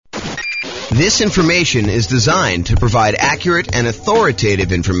This information is designed to provide accurate and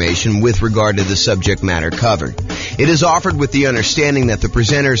authoritative information with regard to the subject matter covered. It is offered with the understanding that the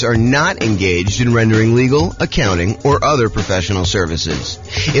presenters are not engaged in rendering legal, accounting, or other professional services.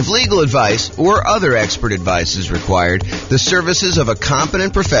 If legal advice or other expert advice is required, the services of a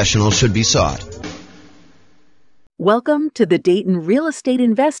competent professional should be sought. Welcome to the Dayton Real Estate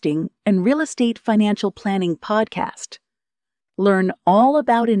Investing and Real Estate Financial Planning Podcast. Learn all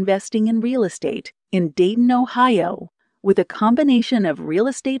about investing in real estate in Dayton, Ohio, with a combination of real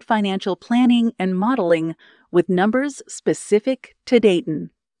estate financial planning and modeling with numbers specific to Dayton,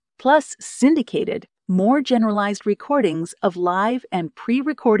 plus syndicated, more generalized recordings of live and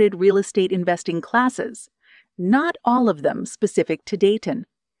pre-recorded real estate investing classes, not all of them specific to Dayton.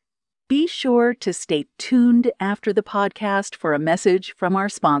 Be sure to stay tuned after the podcast for a message from our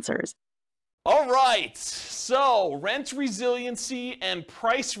sponsors. All right, so rent resiliency and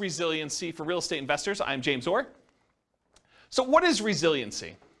price resiliency for real estate investors. I'm James Orr. So what is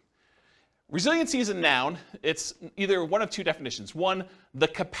resiliency? Resiliency is a noun. It's either one of two definitions. One, the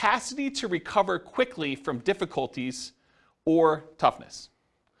capacity to recover quickly from difficulties or toughness.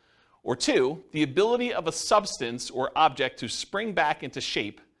 Or two, the ability of a substance or object to spring back into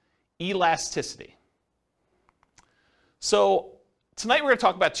shape, elasticity. So tonight we're going to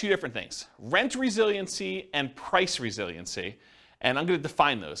talk about two different things, rent resiliency and price resiliency, and I'm going to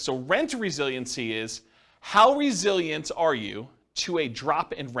define those. So rent resiliency is how resilient are you to a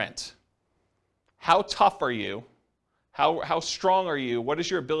drop in rent? How tough are you? How strong are you? What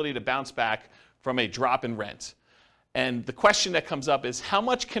is your ability to bounce back from a drop in rent? And the question that comes up is how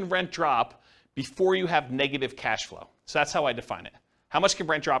much can rent drop before you have negative cash flow? So that's how I define it. How much can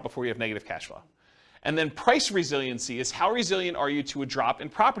rent drop before you have negative cash flow? And then price resiliency is how resilient are you to a drop in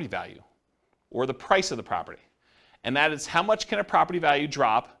property value or the price of the property? And that is how much can a property value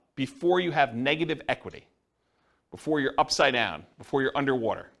drop before you have negative equity, before you're upside down, before you're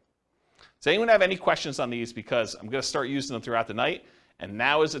underwater. Does anyone have any questions on these? Because I'm going to start using them throughout the night. And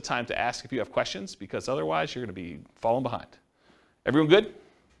now is the time to ask if you have questions, because otherwise you're going to be falling behind. Everyone good?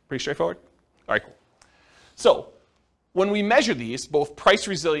 Pretty straightforward? All right, cool. So when we measure these, both price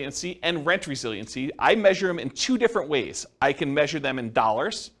resiliency and rent resiliency, I measure them in two different ways. I can measure them in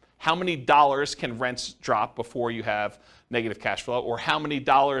dollars. How many dollars can rents drop before you have negative cash flow? Or how many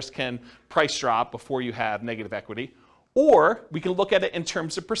dollars can price drop before you have negative equity? Or we can look at it in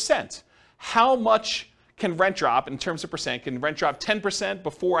terms of percent. How much can rent drop in terms of percent? Can rent drop 10%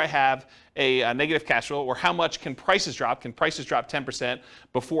 before I have a negative cash flow? Or how much can prices drop? Can prices drop 10%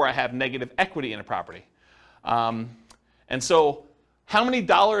 before I have negative equity in a property? And so how many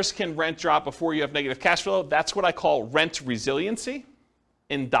dollars can rent drop before you have negative cash flow? That's what I call rent resiliency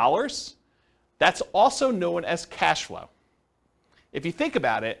in dollars. That's also known as cash flow. If you think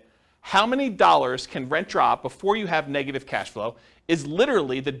about it, how many dollars can rent drop before you have negative cash flow is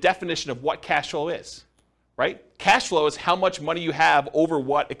literally the definition of what cash flow is, right? Cash flow is how much money you have over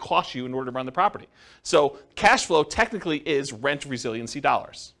what it costs you in order to run the property. So cash flow technically is rent resiliency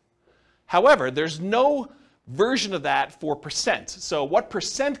dollars. However, there's no version of that for percent. So what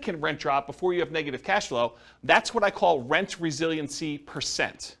percent can rent drop before you have negative cash flow? That's what I call rent resiliency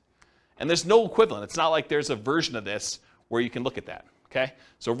percent. And there's no equivalent. It's not like there's a version of this where you can look at that. Okay?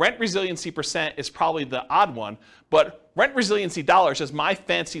 So rent resiliency percent is probably the odd one, but rent resiliency dollars is my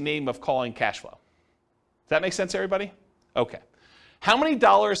fancy name of calling cash flow. Does that make sense, everybody? Okay. How many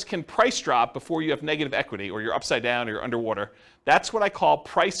dollars can price drop before you have negative equity or you're upside down or you're underwater? That's what I call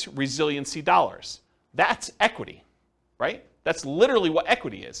price resiliency dollars. That's equity, right? That's literally what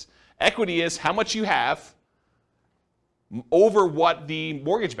equity is. Equity is how much you have over what the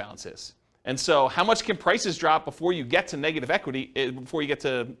mortgage balance is. And so how much can prices drop before you get to negative equity,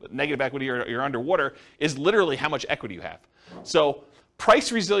 or you're underwater, is literally how much equity you have. So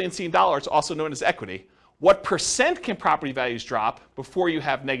price resiliency in dollars, also known as equity. What percent can property values drop before you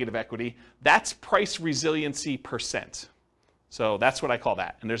have negative equity? That's price resiliency percent. So that's what I call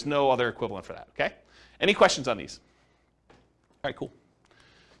that. And there's no other equivalent for that, okay? Any questions on these? All right, cool.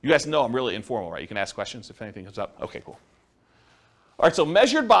 You guys know I'm really informal, right? You can ask questions if anything comes up. Okay, cool. All right, so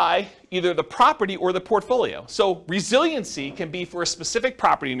measured by either the property or the portfolio. So resiliency can be for a specific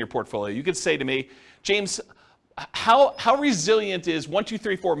property in your portfolio. You could say to me, James, how resilient is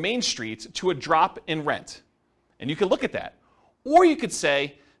 1234 Main Street to a drop in rent? And you can look at that. Or you could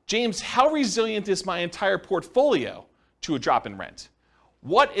say, James, how resilient is my entire portfolio to a drop in rent?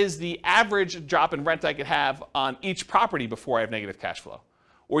 What is the average drop in rent I could have on each property before I have negative cash flow?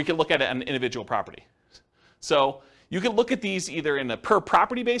 Or you can look at it on an individual property. So you can look at these either in a per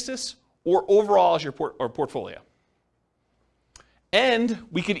property basis or overall as your portfolio. And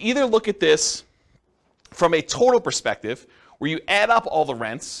we could either look at this from a total perspective, where you add up all the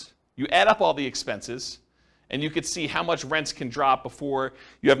rents, you add up all the expenses, and you could see how much rents can drop before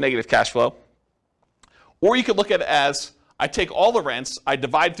you have negative cash flow. Or you could look at it as, I take all the rents, I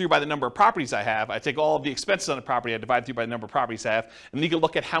divide through by the number of properties I have, I take all of the expenses on the property, I divide through by the number of properties I have, and then you can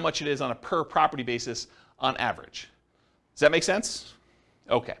look at how much it is on a per property basis on average. Does that make sense?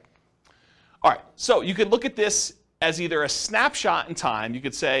 Okay. All right, so you could look at this as either a snapshot in time. You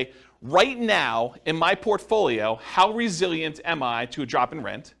could say, right now in my portfolio, how resilient am I to a drop in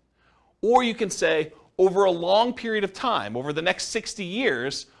rent? Or you can say, over a long period of time, over the next 60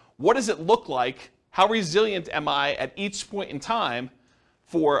 years, what does it look like? How resilient am I at each point in time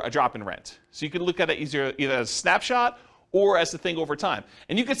for a drop in rent? So you can look at it either as a snapshot or as the thing over time.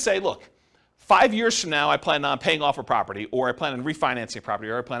 And you could say, look, 5 years from now, I plan on paying off a property, or I plan on refinancing a property,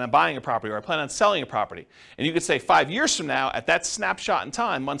 or I plan on buying a property, or I plan on selling a property. And you could say 5 years from now, at that snapshot in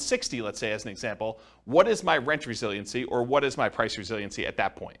time, month 60, let's say as an example, what is my rent resiliency, or what is my price resiliency at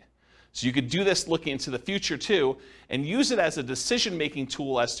that point? So you could do this looking into the future too, and use it as a decision-making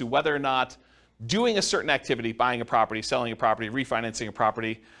tool as to whether or not doing a certain activity, buying a property, selling a property, refinancing a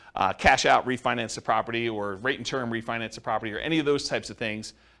property, cash out, refinance a property, or rate and term, refinance a property, or any of those types of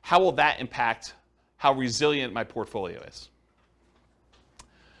things, how will that impact how resilient my portfolio is?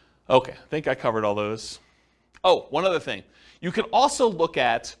 Okay, I think I covered all those. Oh, one other thing. You can also look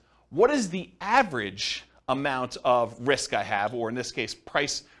at what is the average amount of risk I have, or in this case,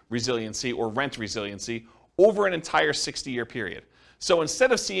 price resiliency or rent resiliency, over an entire 60-year period. So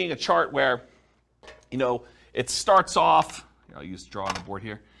instead of seeing a chart where, it starts off, I'll use draw on the board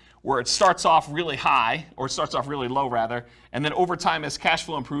here, where it starts off really high, or it starts off really low rather, and then over time as cash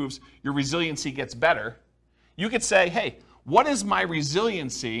flow improves, your resiliency gets better. You could say, hey, what is my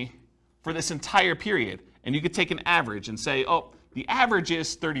resiliency for this entire period? And you could take an average and say, oh, the average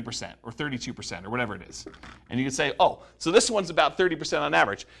is 30% or 32% or whatever it is. And you could say, oh, so this one's about 30% on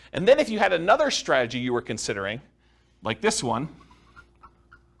average. And then if you had another strategy you were considering, like this one,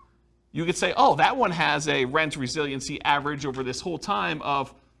 you could say, oh, that one has a rent resiliency average over this whole time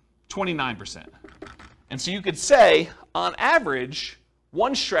of 29%. And so you could say, on average,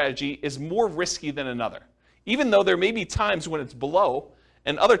 one strategy is more risky than another, even though there may be times when it's below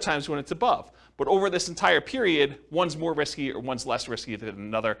and other times when it's above. But over this entire period, one's more risky or one's less risky than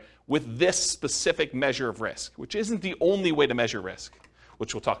another with this specific measure of risk, which isn't the only way to measure risk,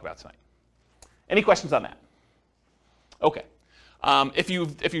 which we'll talk about tonight. Any questions on that? Okay. If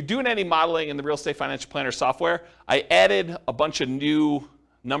you're doing any modeling in the Real Estate Financial Planner software, I added a bunch of new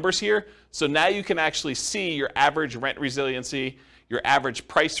numbers here. So now you can actually see your average rent resiliency, your average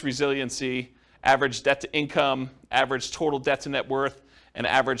price resiliency, average debt to income, average total debt to net worth, and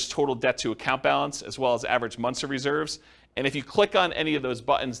average total debt to account balance, as well as average months of reserves. And if you click on any of those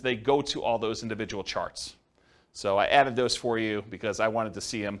buttons, they go to all those individual charts. So I added those for you because I wanted to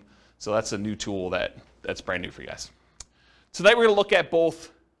see them. So that's a new tool that's brand new for you guys. Tonight we're going to look at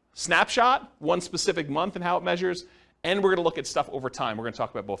both snapshot, one specific month and how it measures, and we're going to look at stuff over time. We're going to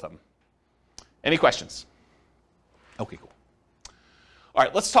talk about both of them. Any questions? Okay, cool. All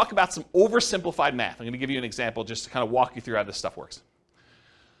right, let's talk about some oversimplified math. I'm going to give you an example just to kind of walk you through how this stuff works.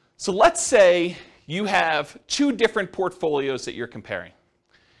 So let's say you have two different portfolios that you're comparing.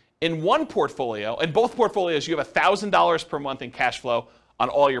 In one portfolio, in both portfolios, you have $1,000 per month in cash flow on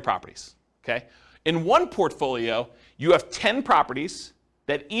all your properties, okay? In one portfolio, you have 10 properties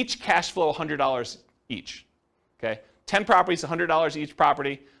that each cash flow $100 each, okay? 10 properties, $100 each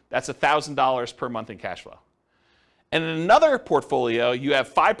property, that's $1,000 per month in cash flow. And in another portfolio, you have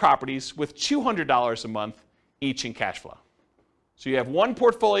 5 properties with $200 a month each in cash flow. So you have one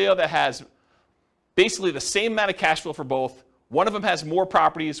portfolio that has basically the same amount of cash flow for both. One of them has more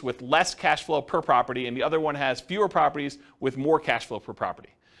properties with less cash flow per property, and the other one has fewer properties with more cash flow per property.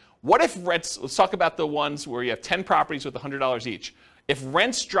 What if rents, let's talk about the ones where you have 10 properties with $100 each. If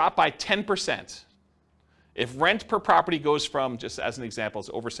rents drop by 10%, if rent per property goes from, just as an example, it's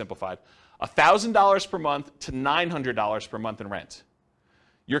oversimplified, $1,000 per month to $900 per month in rent,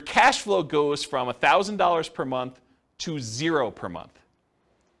 your cash flow goes from $1,000 per month to 0 per month.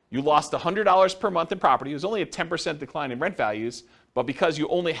 You lost $100 per month in property. It was only a 10% decline in rent values, but because you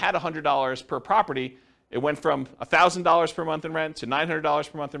only had $100 per property, it went from $1,000 per month in rent to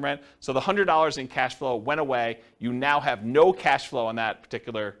 $900 per month in rent. So the $100 in cash flow went away. You now have no cash flow on that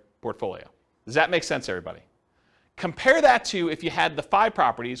particular portfolio. Does that make sense, everybody? Compare that to if you had the 5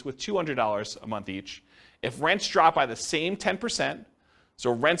 properties with $200 a month each. If rents drop by the same 10%,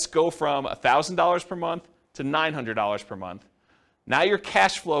 so rents go from $1,000 per month to $900 per month, now your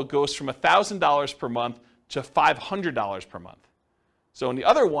cash flow goes from $1,000 per month to $500 per month. So in the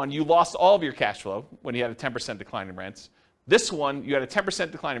other one, you lost all of your cash flow when you had a 10% decline in rents. This one, you had a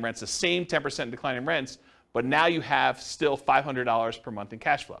 10% decline in rents, the same 10% decline in rents, but now you have still $500 per month in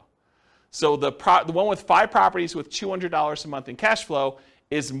cash flow. So the one with 5 properties with $200 a month in cash flow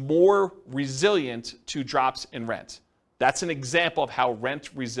is more resilient to drops in rent. That's an example of how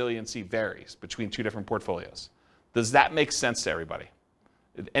rent resiliency varies between 2 different portfolios. Does that make sense to everybody?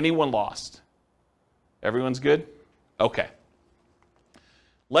 Did anyone lost? Everyone's good? Okay.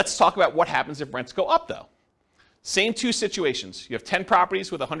 Let's talk about what happens if rents go up, though. Same 2 situations. You have 10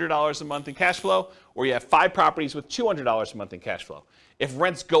 properties with $100 a month in cash flow, or you have 5 properties with $200 a month in cash flow. If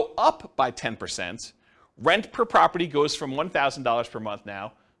rents go up by 10%, rent per property goes from $1,000 per month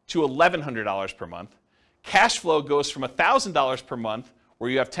now to $1,100 per month. Cash flow goes from $1,000 per month,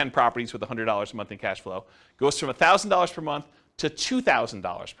 where you have 10 properties with $100 a month in cash flow, goes from $1,000 per month to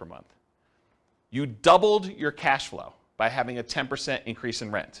 $2,000 per month. You doubled your cash flow by having a 10% increase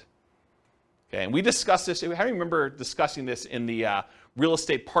in rent. Okay, and we discussed this, I remember discussing this in the real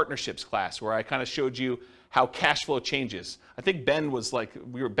estate partnerships class, where I kind of showed you how cash flow changes. I think Ben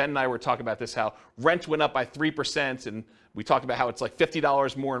and I were talking about this, how rent went up by 3%, and we talked about how it's like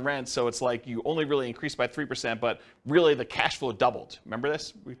 $50 more in rent, so it's like you only really increased by 3%, but really the cash flow doubled. Remember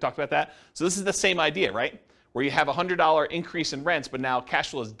this? We talked about that? So this is the same idea, right? Where you have a $100 increase in rents, but now cash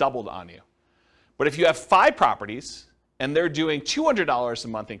flow is doubled on you. But if you have 5 properties, and they're doing $200 a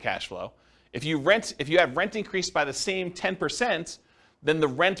month in cash flow, if you have rent increased by the same 10%, then the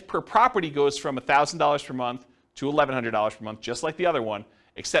rent per property goes from $1,000 per month to $1,100 per month, just like the other one,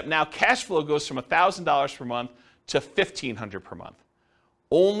 except now cash flow goes from $1,000 per month to $1,500 per month.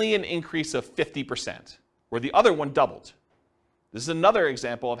 Only an increase of 50%, where the other one doubled. This is another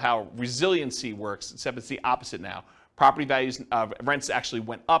example of how resiliency works, except it's the opposite now. Property values, rents actually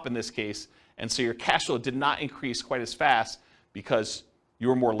went up in this case, and so your cash flow did not increase quite as fast because you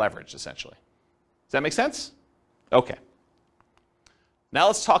were more leveraged, essentially. Does that make sense? Okay. Now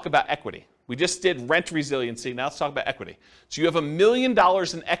let's talk about equity. We just did rent resiliency. Now let's talk about equity. So you have $1 million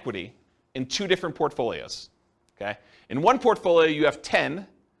in equity in 2 different portfolios. Okay? In one portfolio, you have 10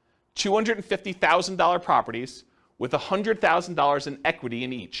 $250,000 properties with $100,000 in equity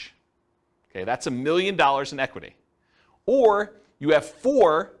in each. Okay, that's $1 million in equity. Or you have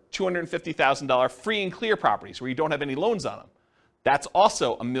 4 $250,000 free and clear properties where you don't have any loans on them. That's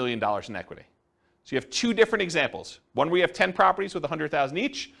also $1 million in equity. So you have 2 different examples. One where you have 10 properties with $100,000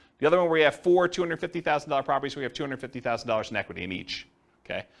 each. The other one where you have 4 $250,000 properties where you have $250,000 in equity in each.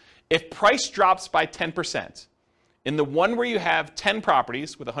 Okay? If price drops by 10%, in the one where you have 10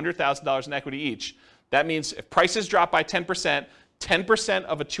 properties with $100,000 in equity each, that means if prices drop by 10%, 10%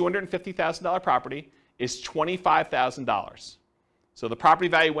 of a $250,000 property is $25,000. So the property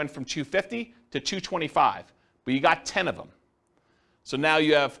value went from $250,000 to $225,000, but you got 10 of them. So now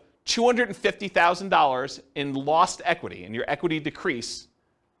you have $250,000 in lost equity, and your equity decreased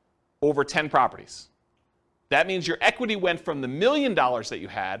over 10 properties. That means your equity went from the $1 million that you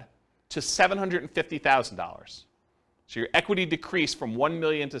had to $750,000. So your equity decreased from $1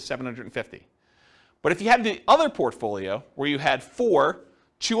 million to $750,000. But if you had the other portfolio where you had 4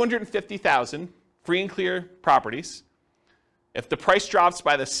 $250,000 free and clear properties, if the price drops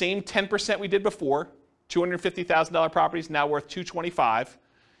by the same 10% we did before, $250,000 properties now worth $225,000,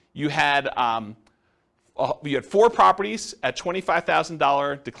 you had 4 properties at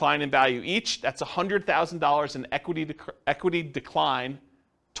 $25,000 decline in value each. That's $100,000 in equity decline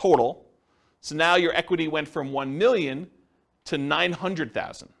total. So now your equity went from $1 million to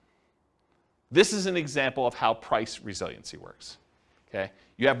 $900,000. This is an example of how price resiliency works. Okay?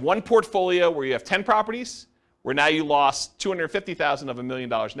 You have one portfolio where you have 10 properties, where now you lost $250,000 of $1 million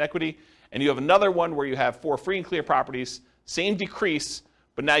in equity, and you have another one where you have 4 free and clear properties, same decrease,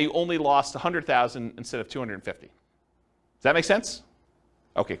 but now you only lost $100,000 instead of $250,000. Does that make sense?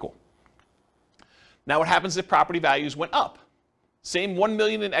 Okay, cool. Now what happens if property values went up? Same $1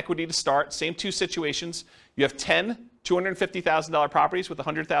 million in equity to start, same 2 situations. You have 10 $250,000 properties with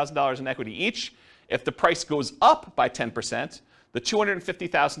 $100,000 in equity each. If the price goes up by 10%, the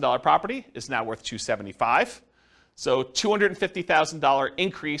 $250,000 property is now worth $275,000. So $250,000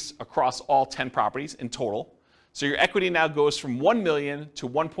 increase across all 10 properties in total. So your equity now goes from $1 million to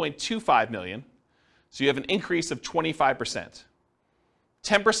 $1.25 million. So you have an increase of 25%.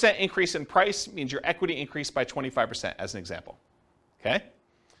 10% increase in price means your equity increased by 25%, as an example. Okay?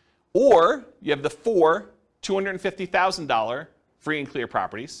 Or you have the 4 $250,000 free and clear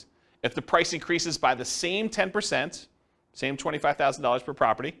properties. If the price increases by the same 10%, same $25,000 per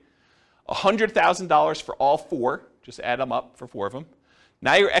property, $100,000 for all 4, just add them up for 4 of them.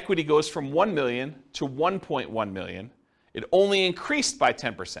 Now your equity goes from $1 million to $1.1 million, It only increased by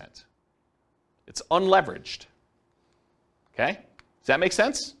 10%. It's unleveraged. Okay? Does that make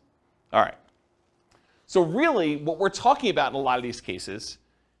sense? All right. So really, what we're talking about in a lot of these cases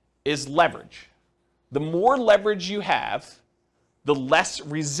is leverage. The more leverage you have, the less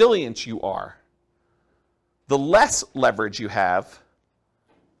resilient you are. The less leverage you have,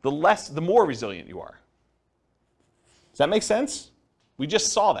 the more resilient you are. Does that make sense? We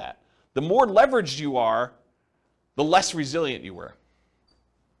just saw that. The more leveraged you are, the less resilient you were.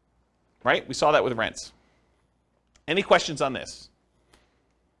 Right? We saw that with rents. Any questions on this?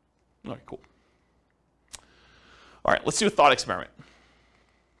 All right, cool. All right, let's do a thought experiment.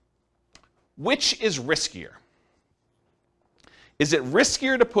 Which is riskier? Is it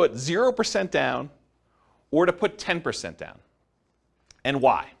riskier to put 0% down or to put 10% down? And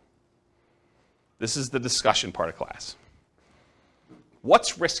why? This is the discussion part of class.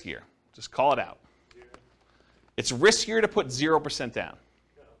 What's riskier? Just call it out. It's riskier to put 0% down.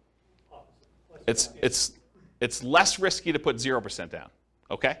 It's less risky to put 0% down.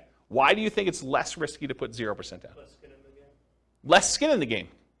 Okay? Why do you think it's less risky to put 0% down? Less skin in the game. Less skin in the game.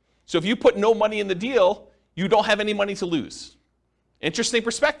 So if you put no money in the deal, you don't have any money to lose. Interesting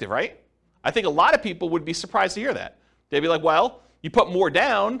perspective, right? I think a lot of people would be surprised to hear that. They'd be like, well, you put more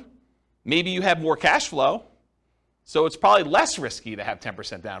down, maybe you have more cash flow, so it's probably less risky to have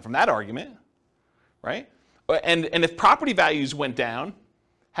 10% down from that argument, right? And if property values went down,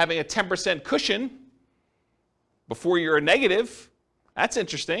 having a 10% cushion before you're a negative, that's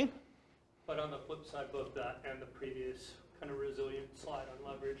interesting. But on the flip side, both that and the previous kind of resilient slide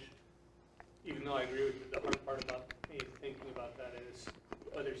on leverage, even though I agree with you, the hard part about me thinking about that is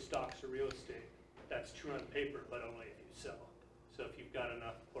whether stocks or real estate, that's true on paper, but only if you sell. So if you've got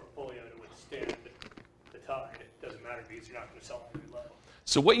enough portfolio to withstand the tide, it doesn't matter because you're not going to sell every low.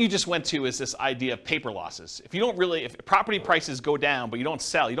 So what you just went to is this idea of paper losses. If property prices go down but you don't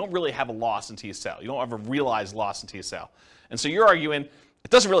sell, you don't really have a loss until you sell. You don't have a realized loss until you sell. And so you're arguing it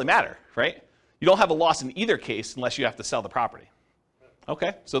doesn't really matter, right? You don't have a loss in either case unless you have to sell the property.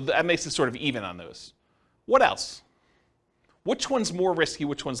 Okay, so that makes it sort of even on those. What else? Which one's more risky?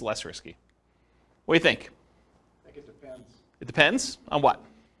 Which one's less risky? What do you think? I think it depends. It depends on what?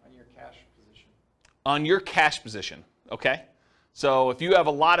 On your cash position. On your cash position, okay? So if you have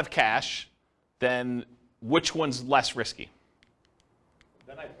a lot of cash, then which one's less risky?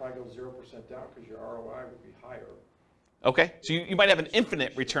 Then I'd probably go 0% down because your ROI would be higher. Okay, so you might have an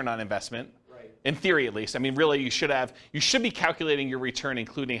infinite return on investment. Right. In theory, at least. I mean, really, you should be calculating your return,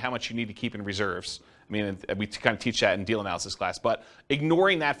 including how much you need to keep in reserves. I mean, we kind of teach that in deal analysis class. But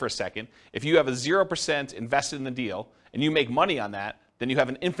ignoring that for a second, if you have a 0% invested in the deal and you make money on that, then you have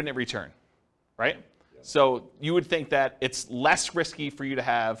an infinite return, right? Yep. So you would think that it's less risky for you to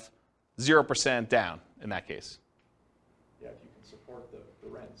have 0% down in that case. Yeah, if you can support the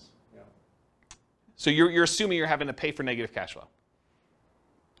rents. Yeah. So you're assuming you're having to pay for negative cash flow.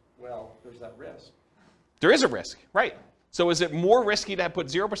 Well, there's that risk. There is a risk, right? So is it more risky to put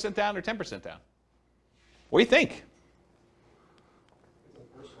 0% down or 10% down? What do you think?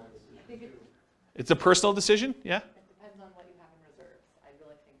 It's a personal decision, yeah? It depends on what you have in reserves. I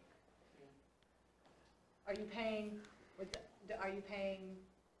really think.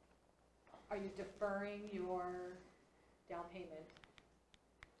 Are you deferring your down payment,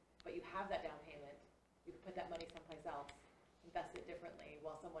 but you have that down payment, you can put that money someplace else, invest it differently,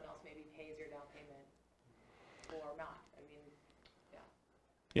 while someone else maybe pays your down payment or not. I mean, yeah.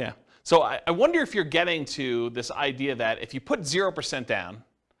 Yeah. So I wonder if you're getting to this idea that if you put 0% down,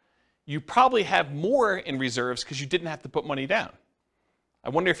 you probably have more in reserves because you didn't have to put money down. I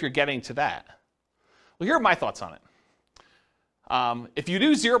wonder if you're getting to that. Well, here are my thoughts on it. If you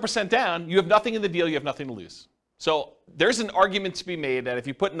do 0% down, you have nothing in the deal, you have nothing to lose. So there's an argument to be made that if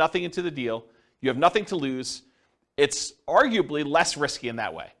you put nothing into the deal, you have nothing to lose. It's arguably less risky in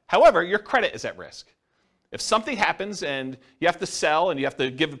that way. However, your credit is at risk. If something happens and you have to sell and you have to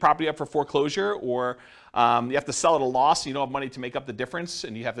give the property up for foreclosure, or you have to sell at a loss and you don't have money to make up the difference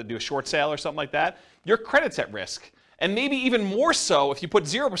and you have to do a short sale or something like that, your credit's at risk. And maybe even more so if you put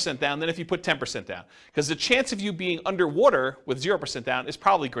 0% down than if you put 10% down. Because the chance of you being underwater with 0% down is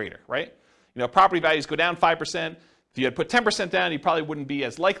probably greater, right? You know, property values go down 5%. If you had put 10% down, you probably wouldn't be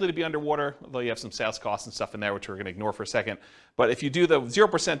as likely to be underwater, although you have some sales costs and stuff in there, which we're going to ignore for a second. But if you do the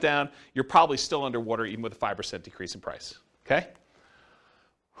 0% down, you're probably still underwater, even with a 5% decrease in price. Okay?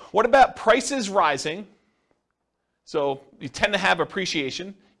 What about prices rising? So you tend to have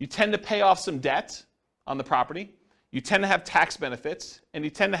appreciation. You tend to pay off some debt on the property. You tend to have tax benefits, and you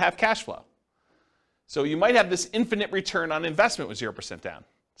tend to have cash flow. So you might have this infinite return on investment with 0% down.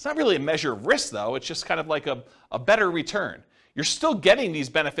 It's not really a measure of risk, though. It's just kind of like a better return. You're still getting these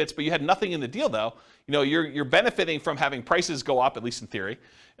benefits, but you had nothing in the deal, though. You know, you're benefiting from having prices go up, at least in theory,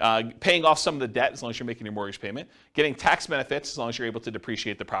 paying off some of the debt as long as you're making your mortgage payment, getting tax benefits as long as you're able to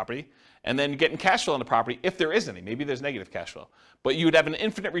depreciate the property, and then getting cash flow on the property if there is any. Maybe there's negative cash flow. But you would have an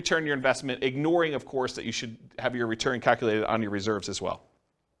infinite return on your investment, ignoring, of course, that you should have your return calculated on your reserves as well.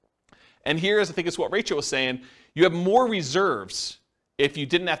 And here's, I think it's what Rachel was saying, you have more reserves if you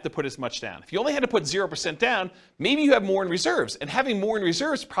didn't have to put as much down. If you only had to put 0% down, maybe you have more in reserves. And having more in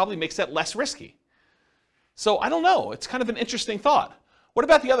reserves probably makes that less risky. So I don't know. It's kind of an interesting thought. What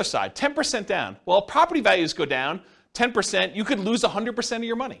about the other side? 10% down. Well, if property values go down 10%, you could lose 100% of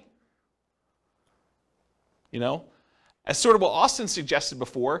your money. You know, as sort of what Austin suggested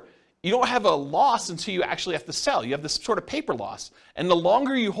before, you don't have a loss until you actually have to sell. You have this sort of paper loss. And the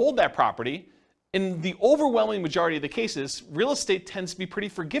longer you hold that property, in the overwhelming majority of the cases, real estate tends to be pretty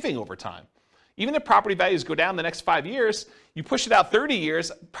forgiving over time. Even if property values go down the next 5 years, you push it out 30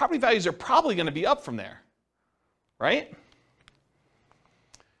 years, property values are probably going to be up from there, right?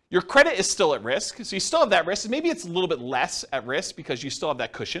 Your credit is still at risk, so you still have that risk. Maybe it's a little bit less at risk because you still have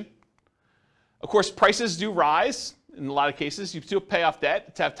that cushion. Of course, prices do rise. In a lot of cases, you still pay off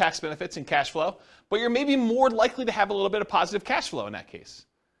debt to have tax benefits and cash flow, but you're maybe more likely to have a little bit of positive cash flow in that case.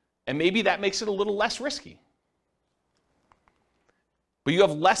 And maybe that makes it a little less risky. But you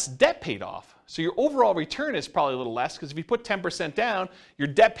have less debt paid off. So your overall return is probably a little less because if you put 10% down, your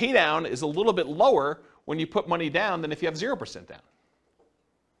debt pay down is a little bit lower when you put money down than if you have 0% down.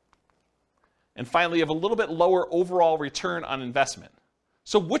 And finally, you have a little bit lower overall return on investment.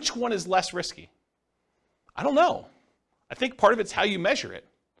 So which one is less risky? I don't know. I think part of it's how you measure it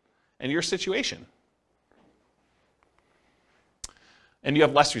and your situation. And you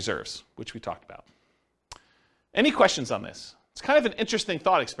have less reserves, which we talked about. Any questions on this? It's kind of an interesting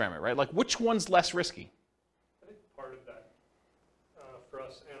thought experiment, right? Like, which one's less risky? I think part of that, for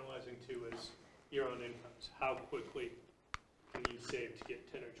us analyzing too, is your own incomes. How quickly can you save to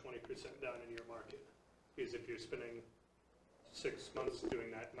get 10 or 20% down in your market? Because if you're spending 6 months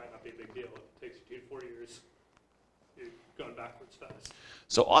doing that, it might not be a big deal. If it takes you 2 to 4 years, you're going backwards fast.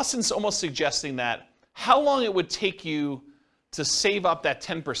 So Austin's almost suggesting that how long it would take you to save up that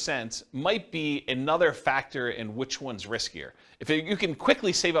 10% might be another factor in which one's riskier. If you can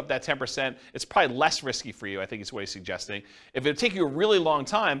quickly save up that 10%, it's probably less risky for you, I think is what he's suggesting. If it would take you a really long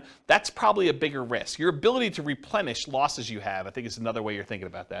time, that's probably a bigger risk. Your ability to replenish losses you have, I think is another way you're thinking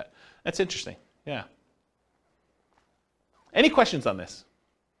about that. That's interesting, yeah. Any questions on this?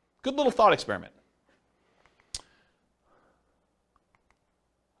 Good little thought experiment.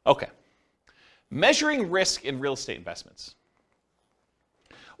 Okay. Measuring risk in real estate investments,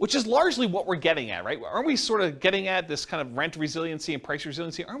 which is largely what we're getting at, right? Aren't we sort of getting at this kind of rent resiliency and price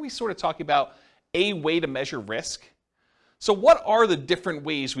resiliency? Aren't we sort of talking about a way to measure risk? So what are the different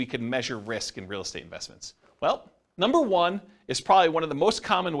ways we can measure risk in real estate investments? Well, number one is probably one of the most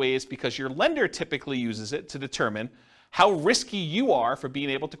common ways because your lender typically uses it to determine how risky you are for being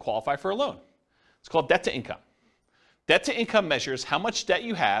able to qualify for a loan. It's called debt to income. Debt to income measures how much debt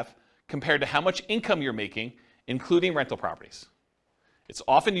you have compared to how much income you're making, including rental properties. It's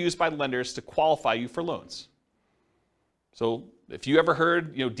often used by lenders to qualify you for loans. So if you ever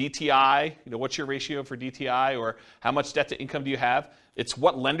heard, DTI, what's your ratio for DTI or how much debt to income do you have? It's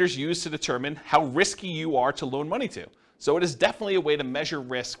what lenders use to determine how risky you are to loan money to. So it is definitely a way to measure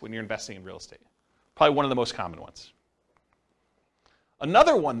risk when you're investing in real estate. Probably one of the most common ones.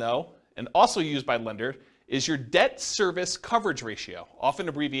 Another one though, and also used by lender, is your debt service coverage ratio, often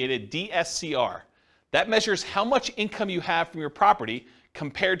abbreviated DSCR. That measures how much income you have from your property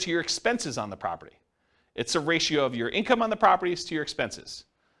compared to your expenses on the property. It's a ratio of your income on the properties to your expenses.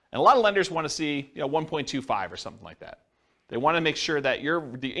 And a lot of lenders want to see 1.25 or something like that. They want to make sure that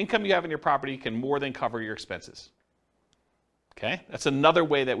the income you have in your property can more than cover your expenses. Okay? That's another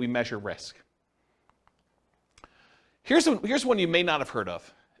way that we measure risk. Here's one you may not have heard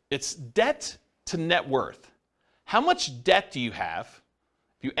of. It's debt to net worth. How much debt do you have?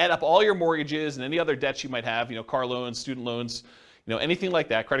 If you add up all your mortgages and any other debts you might have, car loans, student loans, anything like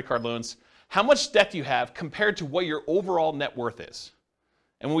that, credit card loans, how much debt do you have compared to what your overall net worth is?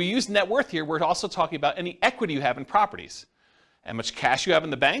 And when we use net worth here, we're also talking about any equity you have in properties. How much cash you have in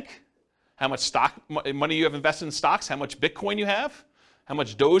the bank, how much stock money you have invested in stocks, how much Bitcoin you have, how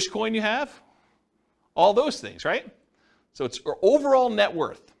much Dogecoin you have, all those things, right? So it's your overall net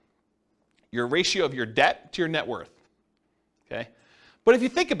worth, your ratio of your debt to your net worth, okay? But if you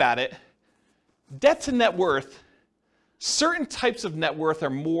think about it, debt to net worth, certain types of net worth are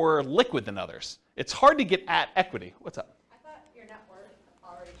more liquid than others. It's hard to get at equity. What's up? I thought your net worth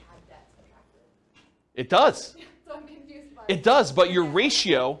already It does. So I'm confused by It does, but your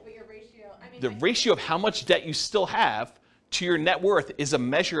ratio, But your ratio, I mean, the ratio of how much debt you still have to your net worth is a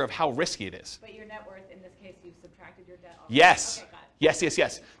measure of how risky it is. But your net worth, in this case, you've subtracted your debt off. Yes. Okay, got it.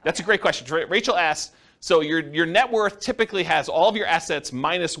 Yes. That's a great question. Rachel asked, so your net worth typically has all of your assets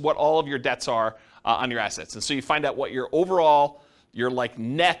minus what all of your debts are on your assets. And so you find out what your overall, your like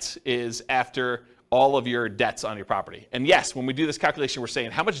net is after all of your debts on your property. And yes, when we do this calculation, we're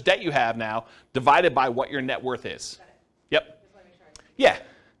saying how much debt you have now divided by what your net worth is. Got it. Yep. Just want to make sure I Yeah.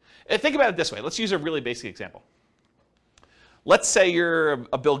 And think about it this way. Let's use a really basic example. Let's say you're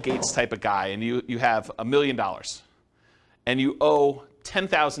a Bill Gates type of guy and you have $1 million and you owe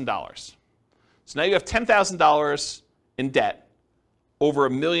 $10,000. So now you have $10,000 in debt over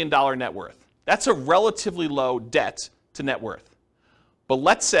 $1 million net worth. That's a relatively low debt to net worth. But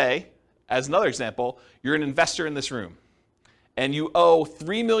let's say, as another example, you're an investor in this room and you owe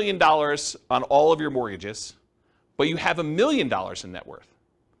 $3 million on all of your mortgages, but you have $1 million in net worth.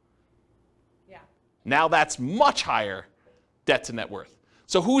 Yeah. Now that's much higher debt to net worth.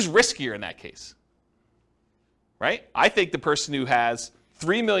 So who's riskier in that case? Right? I think the person who has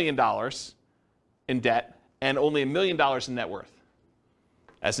 $3 million in debt and only $1 million in net worth,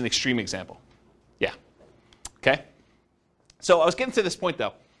 as an extreme example. Yeah. Okay? So I was getting to this point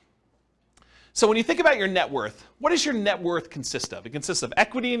though. So when you think about your net worth, what does your net worth consist of? It consists of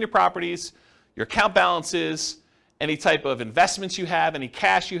equity in your properties, your account balances, any type of investments you have, any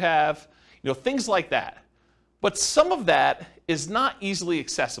cash you have, things like that. But some of that is not easily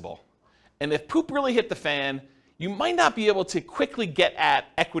accessible. And if poop really hit the fan, you might not be able to quickly get at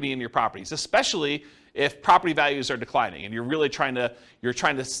equity in your properties, especially if property values are declining and you're really trying to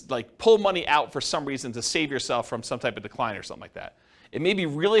like pull money out for some reason to save yourself from some type of decline or something like that. It may be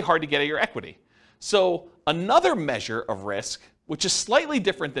really hard to get at your equity. So another measure of risk, which is slightly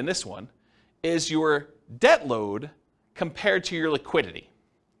different than this one, is your debt load compared to your liquidity.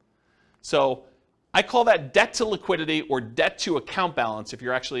 So I call that debt to liquidity or debt to account balance if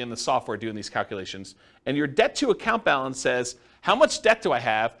you're actually in the software doing these calculations. And your debt to account balance says, how much debt do I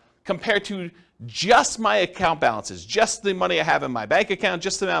have compared to just my account balances, just the money I have in my bank account,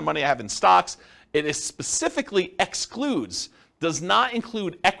 just the amount of money I have in stocks. It is specifically excludes, does not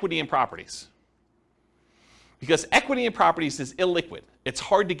include equity in properties. Because equity in properties is illiquid. It's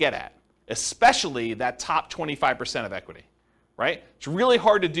hard to get at, especially that top 25% of equity, right? It's really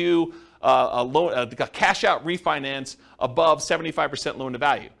hard to do a cash out refinance above 75% loan to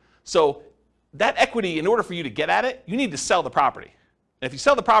value. So that equity, in order for you to get at it, you need to sell the property. And if you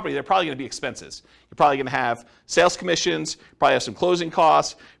sell the property, they're probably going to be expenses. You're probably going to have sales commissions, probably have some closing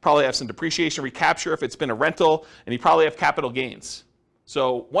costs, probably have some depreciation recapture if it's been a rental, and you probably have capital gains.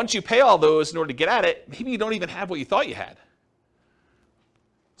 So once you pay all those in order to get at it, maybe you don't even have what you thought you had.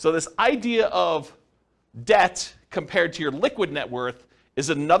 So this idea of debt compared to your liquid net worth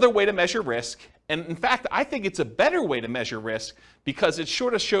is another way to measure risk. And in fact, I think it's a better way to measure risk because it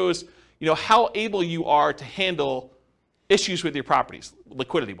sort of shows, how able you are to handle issues with your properties,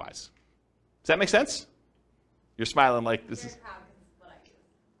 liquidity-wise. Does that make sense? You're smiling like this is what I use.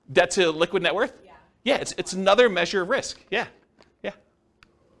 debt to liquid net worth? Yeah. Yeah, it's another measure of risk. Yeah.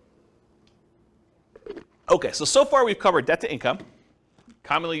 Okay, so far we've covered debt to income,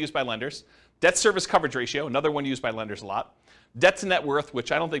 commonly used by lenders, debt service coverage ratio, another one used by lenders a lot, debt to net worth,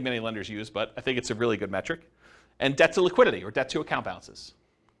 which I don't think many lenders use, but I think it's a really good metric, and debt to liquidity or debt to account balances.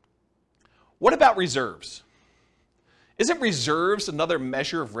 What about reserves? Isn't reserves another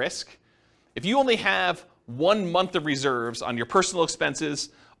measure of risk? If you only have 1 month of reserves on your personal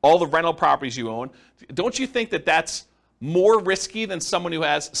expenses, all the rental properties you own, don't you think that that's more risky than someone who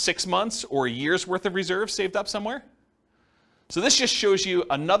has 6 months or a year's worth of reserves saved up somewhere? So this just shows you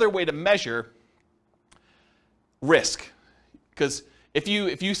another way to measure risk. Because if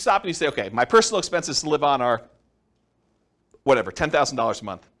you stop and you say, okay, my personal expenses to live on are whatever, $10,000 a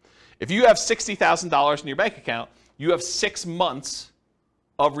month. If you have $60,000 in your bank account, you have 6 months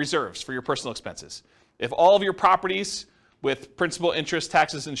of reserves for your personal expenses. If all of your properties with principal, interest,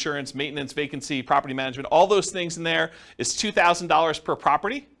 taxes, insurance, maintenance, vacancy, property management, all those things in there is $2,000 per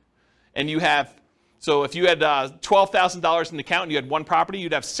property. And so if you had $12,000 in the account and you had one property,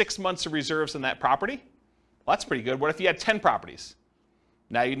 you'd have 6 months of reserves on that property. Well, that's pretty good. What if you had 10 properties?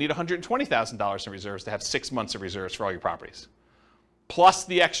 Now you need $120,000 in reserves to have 6 months of reserves for all your properties. Plus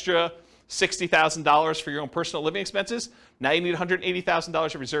the extra $60,000 for your own personal living expenses. Now you need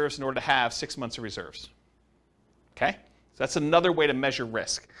 $180,000 of reserves in order to have 6 months of reserves. Okay? So that's another way to measure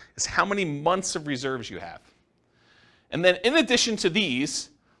risk, is how many months of reserves you have. And then in addition to these,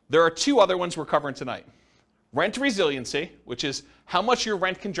 there are 2 other ones we're covering tonight. Rent resiliency, which is how much your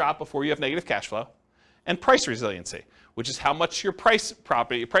rent can drop before you have negative cash flow, and price resiliency, which is how much your price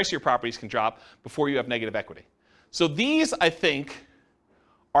of your properties can drop before you have negative equity. So these, I think,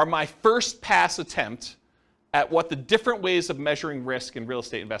 are my first pass attempt at what the different ways of measuring risk in real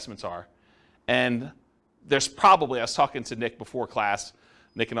estate investments are. And there's probably, I was talking to Nick before class,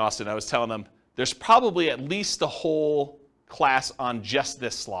 Nick and Austin, I was telling them, there's probably at least a whole class on just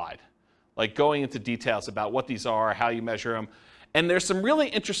this slide, like going into details about what these are, how you measure them. And there's some really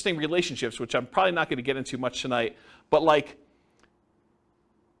interesting relationships, which I'm probably not going to get into much tonight, but like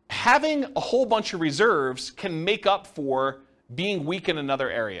having a whole bunch of reserves can make up for being weak in another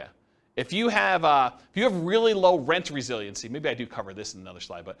area. If you have really low rent resiliency, maybe I do cover this in another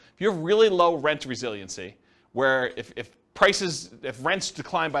slide, but if you have really low rent resiliency, where if rents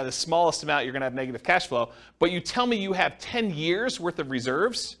decline by the smallest amount, you're going to have negative cash flow, but you tell me you have 10 years worth of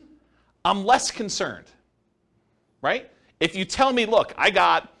reserves, I'm less concerned, right? If you tell me, look, I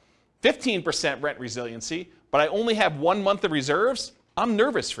got 15% rent resiliency, but I only have 1 month of reserves, I'm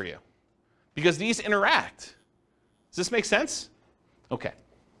nervous for you because these interact. Does this make sense? Okay.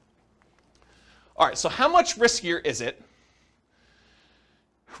 All right, so how much riskier is it?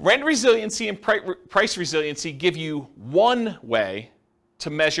 Rent resiliency and price resiliency give you one way to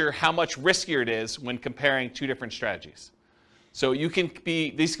measure how much riskier it is when comparing two different strategies. So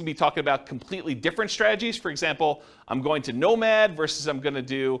these can be talking about completely different strategies. For example, I'm going to Nomad versus I'm going to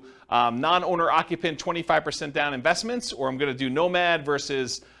do non-owner occupant 25% down investments, or I'm going to do Nomad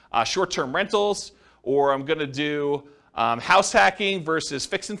versus short-term rentals, or I'm going to do house hacking versus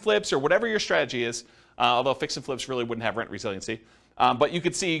fix and flips, or whatever your strategy is, although fix and flips really wouldn't have rent resiliency. But you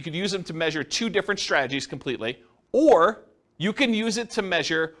could use them to measure two different strategies completely, or you can use it to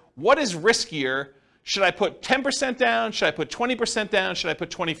measure what is riskier. Should I put 10% down? Should I put 20% down? Should I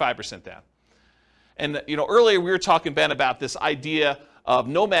put 25% down? And earlier we were talking, Ben, about this idea of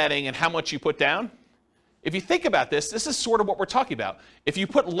nomading and how much you put down. If you think about this is sort of what we're talking about. If you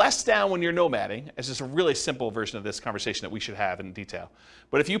put less down when you're nomading, it's just a really simple version of this conversation that we should have in detail.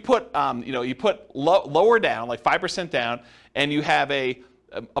 But if you put, lower down, like 5% down, and you have a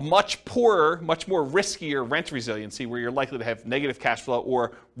much poorer, much more riskier rent resiliency, where you're likely to have negative cash flow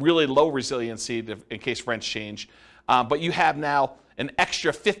or really low resiliency in case rents change, but you have now an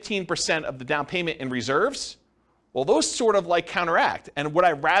extra 15% of the down payment in reserves, well, those sort of like counteract. And would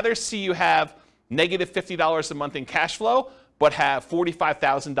I rather see you have negative $50 a month in cash flow, but have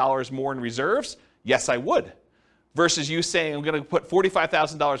 $45,000 more in reserves? Yes, I would. Versus you saying, I'm going to put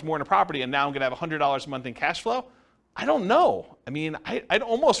 $45,000 more in a property and now I'm going to have $100 a month in cash flow? I don't know. I mean, I'd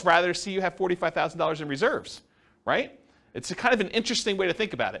almost rather see you have $45,000 in reserves, right? It's a kind of an interesting way to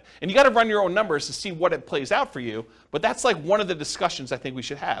think about it. And you got to run your own numbers to see what it plays out for you. But that's like one of the discussions I think we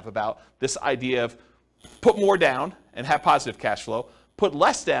should have about this idea of put more down and have positive cash flow, put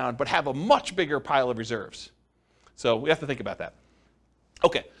less down but have a much bigger pile of reserves. So we have to think about that.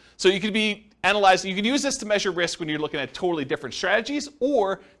 Okay, so you could be analyzing, you can use this to measure risk when you're looking at totally different strategies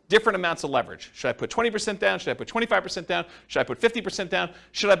or different amounts of leverage. Should I put 20% down? Should I put 25% down? Should I put 50% down?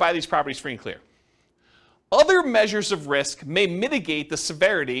 Should I buy these properties free and clear? Other measures of risk may mitigate the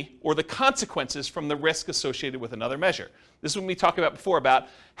severity or the consequences from the risk associated with another measure. This is what we talked about before about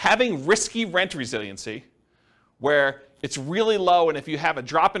having risky rent resiliency, where it's really low, and if you have a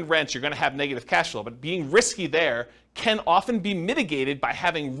drop in rent, you're going to have negative cash flow. But being risky there can often be mitigated by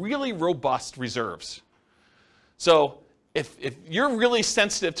having really robust reserves. So if you're really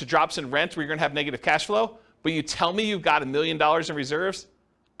sensitive to drops in rent where you're going to have negative cash flow, but you tell me you've got $1 million in reserves,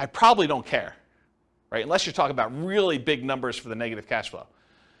 I probably don't care, right? Unless you're talking about really big numbers for the negative cash flow.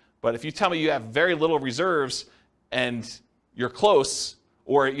 But if you tell me you have very little reserves and you're close,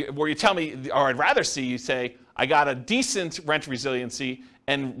 or you tell me, or I'd rather see you say, I got a decent rent resiliency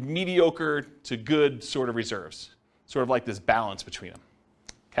and mediocre to good sort of reserves. Sort of like this balance between them,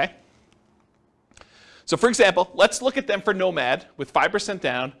 okay? So for example, let's look at them for Nomad with 5%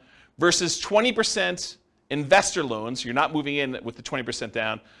 down versus 20% investor loans. You're not moving in with the 20%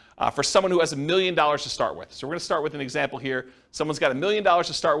 down for someone who has $1 million to start with. So we're going to start with an example here. Someone's got $1 million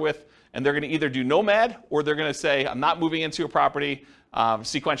to start with, and they're going to either do Nomad or they're going to say, I'm not moving into a property.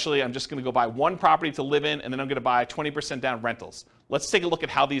 Sequentially, I'm just going to go buy one property to live in, and then I'm going to buy 20% down rentals. Let's take a look at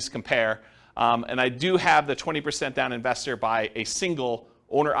how these compare. And I do have the 20% down investor buy a single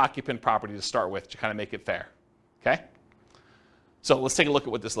owner-occupant property to start with to kind of make it fair, okay? So let's take a look at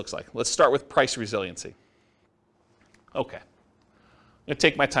what this looks like. Let's start with price resiliency. Okay. I'm going to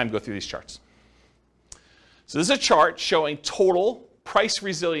take my time to go through these charts. So this is a chart showing total price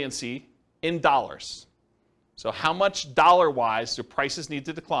resiliency in dollars. So how much dollar-wise do prices need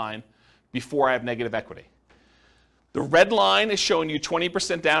to decline before I have negative equity? The red line is showing you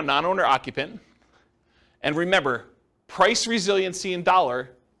 20% down non-owner occupant. And remember, price resiliency in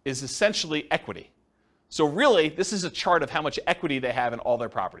dollar is essentially equity. So really, this is a chart of how much equity they have in all their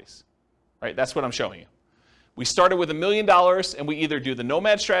properties. Right? That's what I'm showing you. We started with $1 million, and we either do the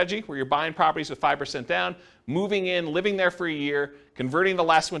nomad strategy, where you're buying properties with 5% down, moving in, living there for a year, converting the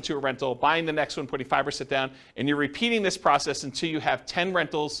last one to a rental, buying the next one, putting 5% down, and you're repeating this process until you have 10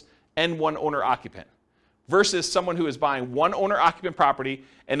 rentals and 1 owner-occupant, versus someone who is buying 1 owner-occupant property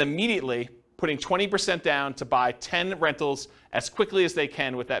and immediately putting 20% down to buy 10 rentals as quickly as they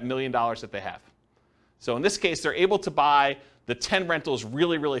can with that $1 million that they have. So in this case, they're able to buy the 10 rentals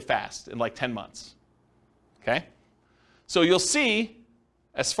really, really fast in like 10 months. Okay? So you'll see,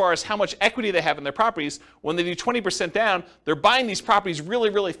 as far as how much equity they have in their properties, when they do 20% down, they're buying these properties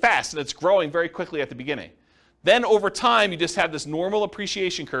really, really fast, and it's growing very quickly at the beginning. Then over time, you just have this normal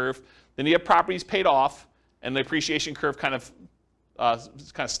appreciation curve. Then you have properties paid off, and the appreciation curve kind of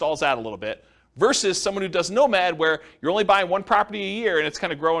stalls out a little bit, versus someone who does nomad, where you're only buying 1 property a year, and it's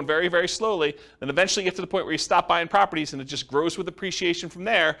kind of growing very, very slowly. Then eventually you get to the point where you stop buying properties, and it just grows with appreciation from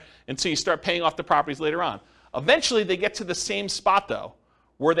there until you start paying off the properties later on. Eventually, they get to the same spot, though,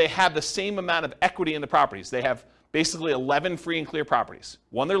 where they have the same amount of equity in the properties. They have basically 11 free and clear properties,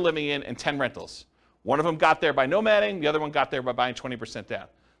 1 they're living in, and 10 rentals. One of them got there by nomading, the other one got there by buying 20% down.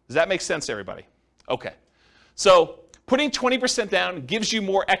 Does that make sense to everybody? Okay. So putting 20% down gives you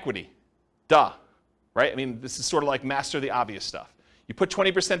more equity. Duh. Right? I mean, this is sort of like master the obvious stuff. You put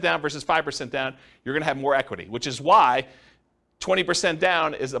 20% down versus 5% down, you're going to have more equity, which is why 20%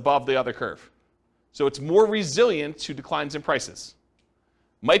 down is above the other curve. So it's more resilient to declines in prices.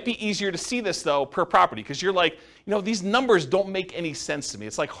 Might be easier to see this, though, per property, because you're like, these numbers don't make any sense to me.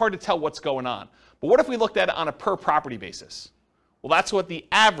 It's like hard to tell what's going on. But what if we looked at it on a per property basis? Well, that's what the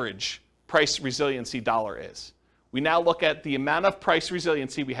average price resiliency dollar is. We now look at the amount of price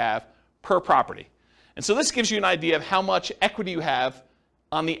resiliency we have per property. And so this gives you an idea of how much equity you have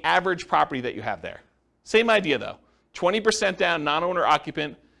on the average property that you have there. Same idea, though. 20% down, non-owner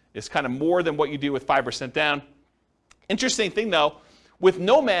occupant, is kind of more than what you do with 5% down. Interesting thing, though, with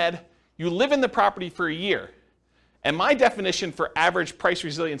nomad, you live in the property for a year. And my definition for average price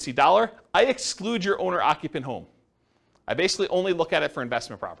resiliency dollar, I exclude your owner-occupant home. I basically only look at it for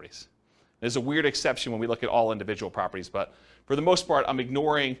investment properties. There's a weird exception when we look at all individual properties, but for the most part, I'm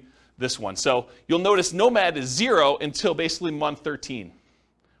ignoring this one. So you'll notice nomad is 0 until basically month 13,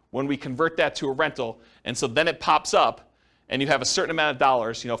 when we convert that to a rental. And so then it pops up, and you have a certain amount of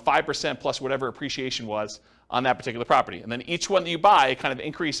dollars, 5% plus whatever appreciation was on that particular property. And then each one that you buy, it kind of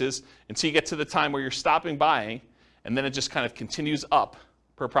increases until you get to the time where you're stopping buying, and then it just kind of continues up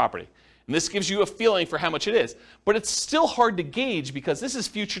per property. And this gives you a feeling for how much it is. But it's still hard to gauge because this is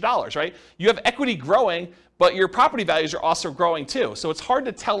future dollars, right? You have equity growing, but your property values are also growing too. So it's hard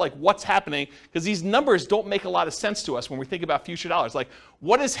to tell what's happening because these numbers don't make a lot of sense to us when we think about future dollars. Like,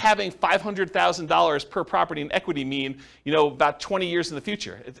 what does having $500,000 per property in equity mean, about 20 years in the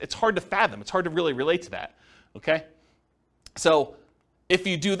future? It's hard to fathom. It's hard to really relate to that, okay? So if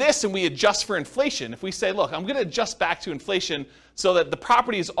you do this and we adjust for inflation, if we say, look, I'm going to adjust back to inflation so that the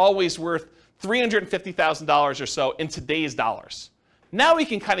property is always worth $350,000 or so in today's dollars, now we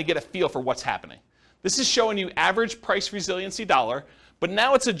can kind of get a feel for what's happening. This is showing you average price resiliency dollar, but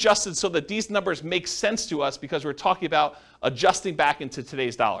now it's adjusted so that these numbers make sense to us because we're talking about adjusting back into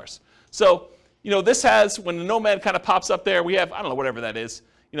today's dollars. So, this has, when the nomad kind of pops up there, we have, I don't know, whatever that is,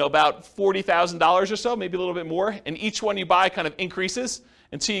 about $40,000 or so, maybe a little bit more, and each one you buy kind of increases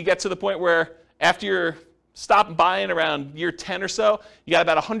until you get to the point where after you're stopping buying around year 10 or so, you got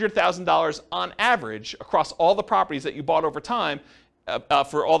about $100,000 on average across all the properties that you bought over time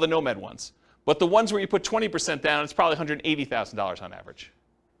for all the nomad ones. But the ones where you put 20% down, it's probably $180,000 on average.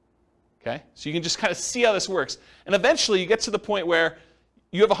 Okay? So you can just kind of see how this works. And eventually you get to the point where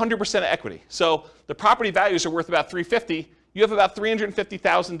you have 100% of equity. So the property values are worth about $350,000. You have about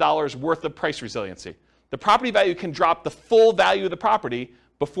 $350,000 worth of price resiliency. The property value can drop the full value of the property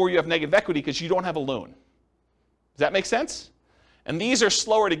before you have negative equity because you don't have a loan. Does that make sense? And these are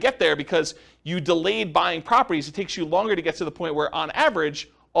slower to get there because you delayed buying properties. It takes you longer to get to the point where, on average,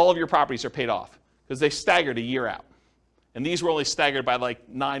 all of your properties are paid off because they staggered a year out. And these were only staggered by like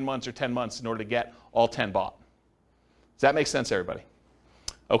 9 months or 10 months in order to get all 10 bought. Does that make sense, everybody?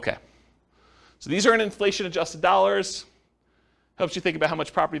 Okay. So these are in inflation-adjusted dollars. Helps you think about how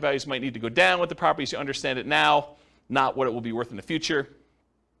much property values might need to go down with the properties. You understand it now, not what it will be worth in the future.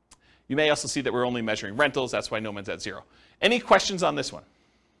 You may also see that we're only measuring rentals. That's why nomad's at 0. Any questions on this one?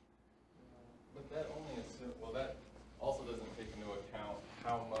 But that only assumes, well, that also doesn't take into account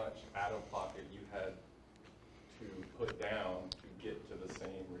how much out of pocket you had to put down to get to the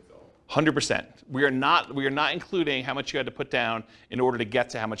same result. 100%. We are not including how much you had to put down in order to get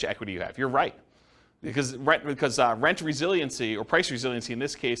to how much equity you have. You're right. Because rent resiliency, or price resiliency in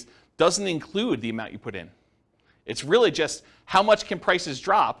this case, doesn't include the amount you put in. It's really just how much can prices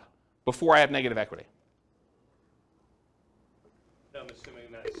drop before I have negative equity. I'm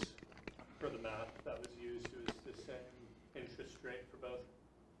assuming that's, for the math that was used, it was the same interest rate for both?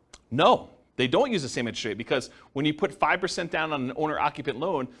 No, they don't use the same interest rate, because when you put 5% down on an owner-occupant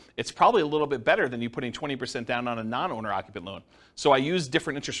loan, it's probably a little bit better than you putting 20% down on a non-owner-occupant loan. So I use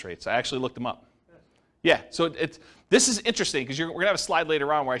different interest rates. I actually looked them up. Yeah, so this is interesting, because we're going to have a slide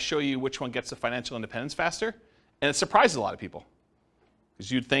later on where I show you which one gets to financial independence faster, and it surprises a lot of people.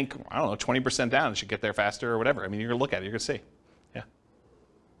 Because you'd think, I don't know, 20% down, it should get there faster or whatever. I mean, you're going to look at it, you're going to see. Yeah.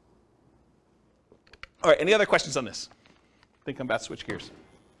 All right, any other questions on this? I think I'm about to switch gears.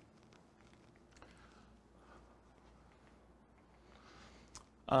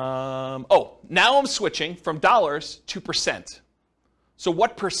 Now I'm switching from dollars to percent. So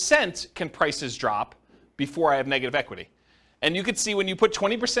what percent can prices drop before I have negative equity? And you can see when you put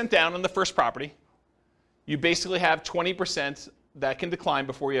 20% down on the first property, you basically have 20% that can decline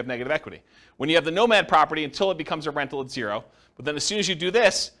before you have negative equity. When you have the nomad property, until it becomes a rental, it's 0. But then as soon as you do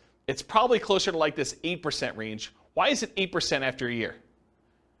this, it's probably closer to like this 8% range. Why is it 8% after a year?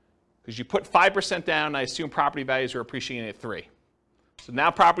 Because you put 5% down, and I assume property values are appreciating at 3. So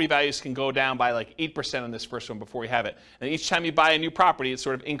now property values can go down by like 8% on this first one before you have it. And each time you buy a new property, it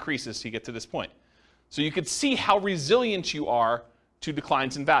sort of increases to get to this point. So you could see how resilient you are to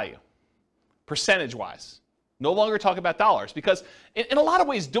declines in value, percentage-wise. No longer talk about dollars, because in a lot of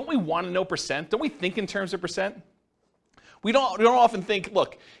ways, don't we want to know percent? Don't we think in terms of percent? We don't often think,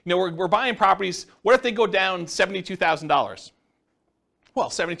 look, we're buying properties. What if they go down $72,000? Well,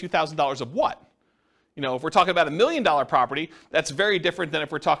 $72,000 of what? If we're talking about $1 million property, that's very different than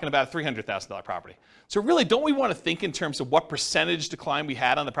if we're talking about a $300,000 property. So really, don't we want to think in terms of what percentage decline we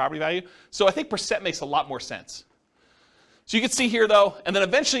had on the property value? So I think percent makes a lot more sense. So you can see here, though, and then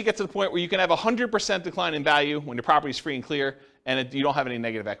eventually you get to the point where you can have 100% decline in value when your property is free and clear, and you don't have any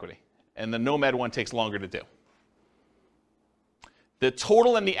negative equity. And the nomad one takes longer to do. The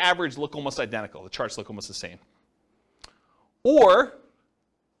total and the average look almost identical. The charts look almost the same. Or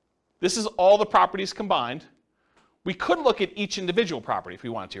this is all the properties combined. We could look at each individual property if we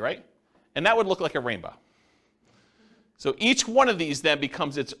wanted to, right? And that would look like a rainbow. So each one of these then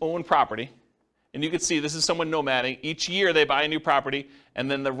becomes its own property. And you can see this is someone nomading. Each year they buy a new property, and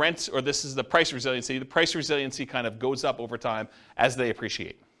then the rent, or this is the price resiliency. The price resiliency kind of goes up over time as they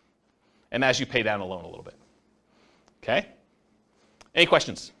appreciate and as you pay down a loan a little bit. Okay? Any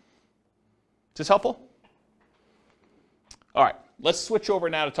questions? Is this helpful? All right. Let's switch over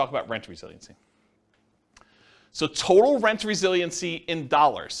now to talk about rent resiliency. So total rent resiliency in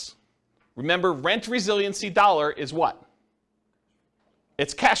dollars. Remember, rent resiliency dollar is what?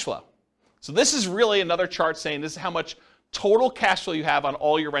 It's cash flow. So this is really another chart saying this is how much total cash flow you have on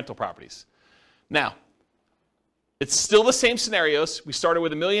all your rental properties. Now, it's still the same scenarios. We started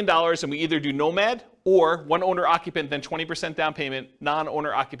with $1 million, and we either do nomad or one owner occupant, then 20% down payment,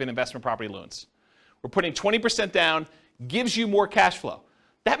 non-owner occupant investment property loans. We're putting 20% down, gives you more cash flow.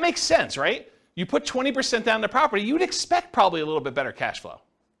 That makes sense, right? You put 20% down the property, you'd expect probably a little bit better cash flow.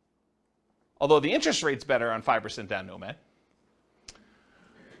 Although the interest rate's better on 5% down nomad.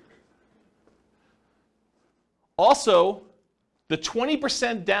 Also, the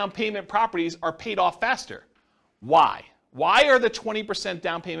 20% down payment properties are paid off faster. Why? Why are the 20%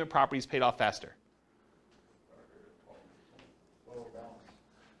 down payment properties paid off faster?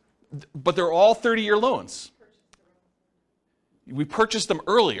 But they're all 30-year loans. We purchased them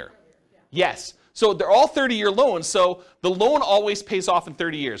earlier. Yes. So they're all 30-year loans, so the loan always pays off in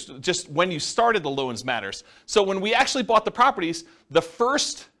 30 years. Just when you started the loans matters. So when we actually bought the properties,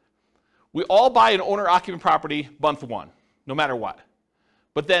 we all buy an owner-occupant property month 1, no matter what.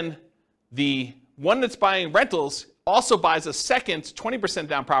 But then the one that's buying rentals also buys a second 20%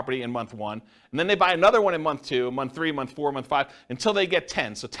 down property in month 1, and then they buy another one in month 2, month 3, month 4, month 5, until they get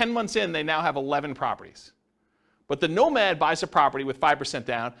 10. So 10 months in, they now have 11 properties. But the nomad buys a property with 5%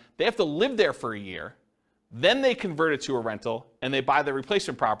 down. They have to live there for a year. Then they convert it to a rental, and they buy the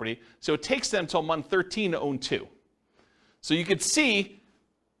replacement property. So it takes them until month 13 to own 2. So you can see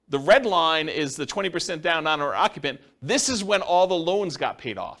the red line is the 20% down non-owner occupant. This is when all the loans got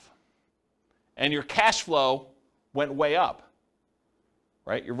paid off. And your cash flow went way up.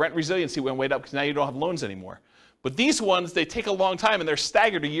 Right? Your rent resiliency went way up because now you don't have loans anymore. But these ones, they take a long time, and they're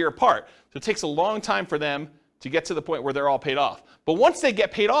staggered a year apart. So it takes a long time for them to get to the point where they're all paid off. But once they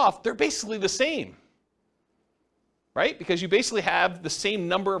get paid off, they're basically the same. right? Because you basically have the same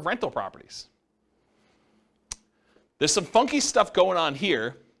number of rental properties. There's some funky stuff going on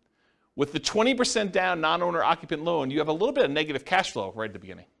here. With the 20% down non-owner occupant loan, you have a little bit of negative cash flow right at the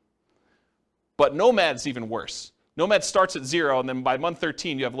beginning. But Nomad's even worse. Nomad starts at 0, and then by month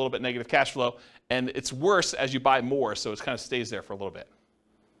 13, you have a little bit negative cash flow, and it's worse as you buy more, so it kind of stays there for a little bit.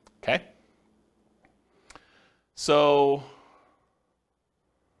 Okay? So,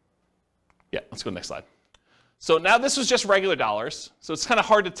 yeah, let's go to the next slide. So now this was just regular dollars, so it's kind of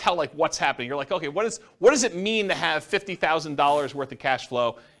hard to tell like what's happening. You're like, okay, what does it mean to have $50,000 worth of cash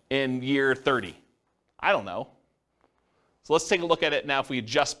flow in year 30? I don't know. So let's take a look at it now if we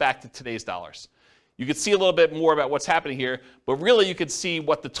adjust back to today's dollars. You can see a little bit more about what's happening here, but really you could see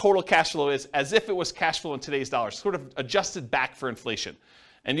what the total cash flow is as if it was cash flow in today's dollars, sort of adjusted back for inflation.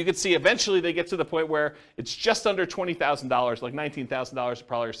 And you can see eventually they get to the point where it's just under $20,000, like $19,000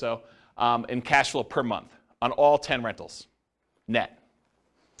 probably or so, in cash flow per month on all 10 rentals, net.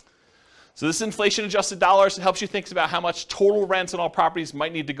 So this inflation adjusted dollars. It helps you think about how much total rents on all properties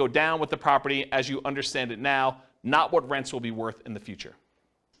might need to go down with the property as you understand it now, not what rents will be worth in the future.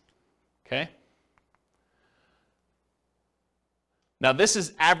 Okay? Now this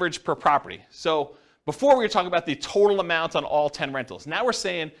is average per property. So before we were talking about the total amount on all 10 rentals. Now we're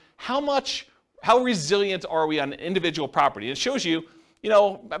saying how resilient are we on an individual property? It shows you,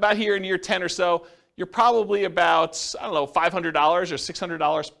 about here in year 10 or so, you're probably about, $500 or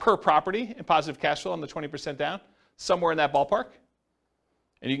 $600 per property in positive cash flow on the 20% down, somewhere in that ballpark.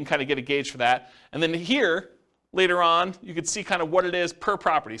 And you can kind of get a gauge for that. And then here, later on, you can see kind of what it is per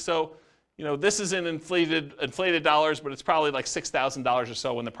property. So, this is in inflated dollars, but it's probably like $6,000 or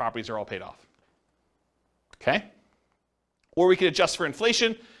so when the properties are all paid off. Okay? Or we could adjust for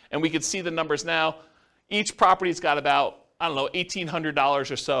inflation, and we could see the numbers now. Each property's got about,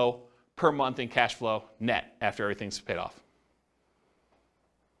 $1,800 or so per month in cash flow net after everything's paid off.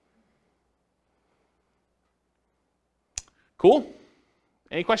 Cool?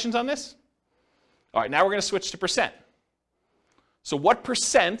 Any questions on this? All right, now we're going to switch to percent. So what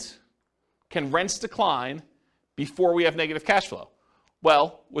percent can rents decline before we have negative cash flow?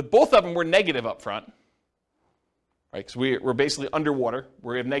 Well, with both of them, we're negative up front, right? Because we're basically underwater.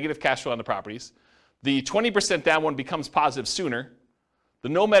 We have negative cash flow on the properties. The 20% down one becomes positive sooner. The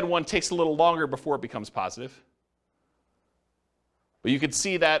Nomad one takes a little longer before it becomes positive. But you can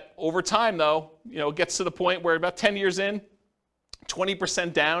see that over time, though, it gets to the point where about 10 years in,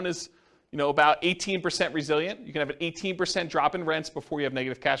 20% down is, about 18% resilient. You can have an 18% drop in rents before you have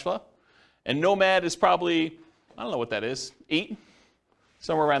negative cash flow. And Nomad is probably, I don't know what that is, 8,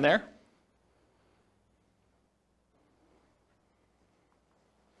 somewhere around there.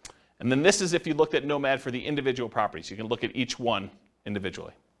 And then this is if you looked at Nomad for the individual properties. You can look at each one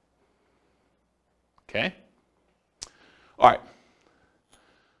individually. Okay? All right.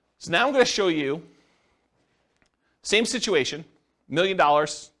 So now I'm going to show you, same situation, $1 million.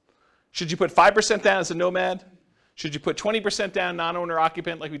 Should you put 5% down as a Nomad? Should you put 20% down non-owner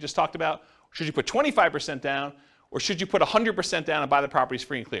occupant like we just talked about? Should you put 25% down? Or should you put 100% down and buy the properties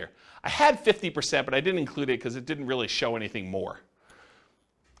free and clear? I had 50%, but I didn't include it because it didn't really show anything more.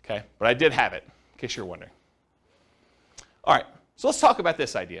 Okay? But I did have it, in case you're wondering. All right. So let's talk about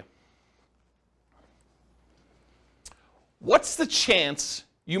this idea. What's the chance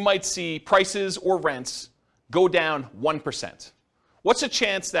you might see prices or rents go down 1%? What's the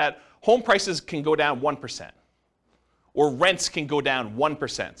chance that home prices can go down 1%? Or rents can go down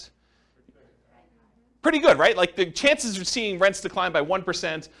 1%? Pretty good, right? Like the chances of seeing rents decline by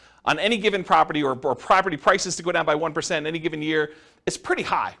 1% on any given property or property prices to go down by 1% in any given year is pretty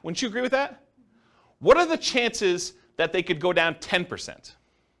high. Wouldn't you agree with that? What are the chances that they could go down 10%?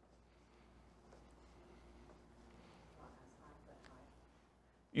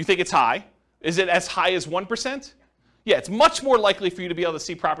 You think it's high? Is it as high as 1%? Yeah, it's much more likely for you to be able to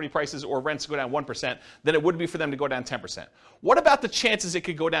see property prices or rents go down 1% than it would be for them to go down 10%. What about the chances it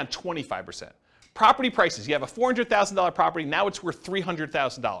could go down 25%? Property prices, you have a $400,000 property, now it's worth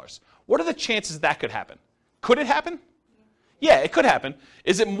 $300,000. What are the chances that could happen? Could it happen? Yeah, it could happen.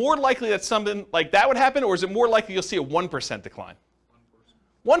 Is it more likely that something like that would happen, or is it more likely you'll see a 1% decline?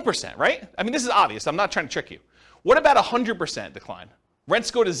 1%, right? I mean, this is obvious. I'm not trying to trick you. What about a 100% decline?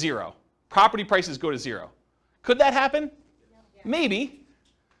 Rents go to 0. Property prices go to 0. Could that happen? Maybe.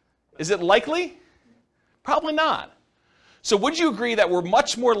 Is it likely? Probably not. So would you agree that we're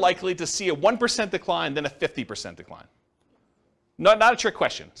much more likely to see a 1% decline than a 50% decline? Not a trick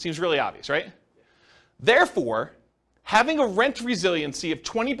question. Seems really obvious, right? Therefore, having a rent resiliency of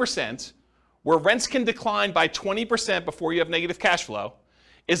 20%, where rents can decline by 20% before you have negative cash flow,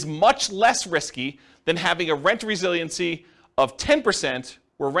 is much less risky than having a rent resiliency of 10%,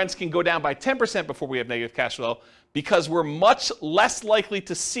 where rents can go down by 10% before we have negative cash flow, because we're much less likely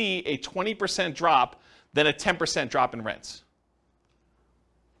to see a 20% drop than a 10% drop in rents.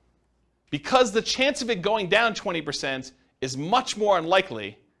 Because the chance of it going down 20% is much more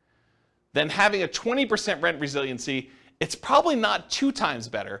unlikely than having a 20% rent resiliency, it's probably not 2 times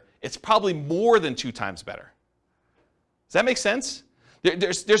better. It's probably more than 2 times better. Does that make sense?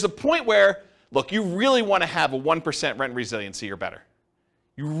 There's a point where, look, you really want to have a 1% rent resiliency or better.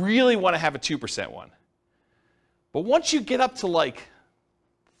 You really want to have a 2% one. But once you get up to like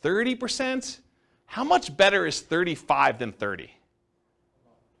 30%, how much better is 35 than 30?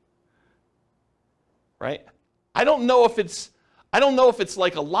 Right? I don't know if it's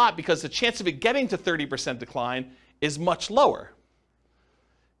like a lot, because the chance of it getting to 30% decline is much lower.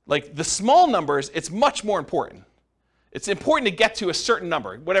 Like the small numbers, it's much more important. It's important to get to a certain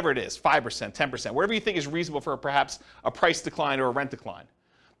number, whatever it is, 5%, 10%, whatever you think is reasonable for perhaps a price decline or a rent decline.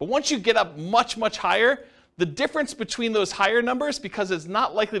 But once you get up much, much higher, the difference between those higher numbers, because it's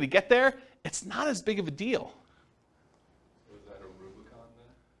not likely to get there, it's not as big of a deal. So is that a Rubicon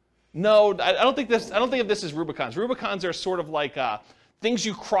then? No, I don't think of this as Rubicons. Rubicons are sort of like things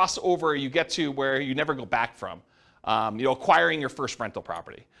you cross over, you get to where you never go back from. Acquiring your first rental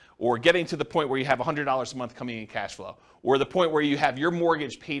property, or getting to the point where you have $100 a month coming in cash flow, or the point where you have your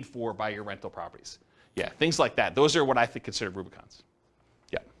mortgage paid for by your rental properties. Yeah, things like that. Those are what I think considered Rubicons.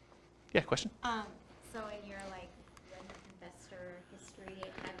 Yeah. Yeah, question? So in your rent investor history,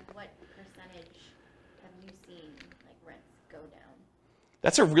 what percentage have you seen rents go down?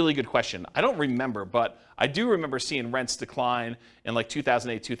 That's a really good question. I don't remember, but I do remember seeing rents decline in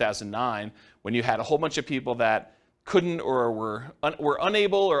 2008, 2009, when you had a whole bunch of people that couldn't or were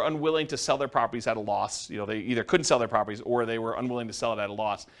unable or unwilling to sell their properties at a loss. They either couldn't sell their properties or they were unwilling to sell it at a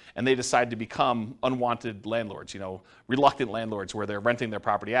loss, and they decided to become unwanted landlords, reluctant landlords where they're renting their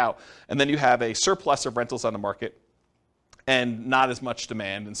property out. And then you have a surplus of rentals on the market and not as much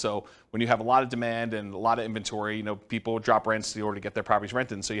demand. And so when you have a lot of demand and a lot of inventory, people drop rents in order to get their properties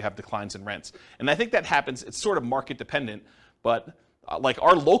rented, and so you have declines in rents. And I think that happens, it's sort of market dependent, but like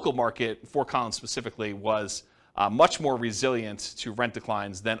our local market, Fort Collins specifically, was much more resilient to rent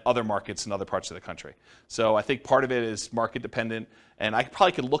declines than other markets in other parts of the country. So I think part of it is market dependent, and I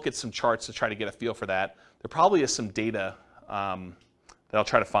probably could look at some charts to try to get a feel for that. There probably is some data that I'll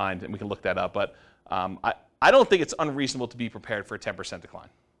try to find, and we can look that up. But I don't think it's unreasonable to be prepared for a 10% decline.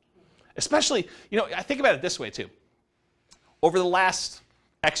 Especially, I think about it this way too. Over the last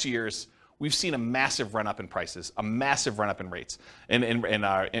X years, we've seen a massive run up in prices, a massive run up in rates, in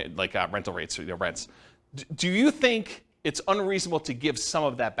rental rates, rents. Do you think it's unreasonable to give some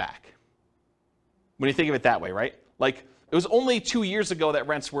of that back? When you think of it that way, right? Like, it was only 2 years ago that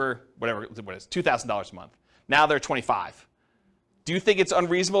rents were, what is $2,000 a month. Now they're $25. Do you think it's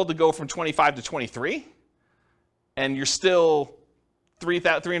unreasonable to go from 25 to 23? And you're still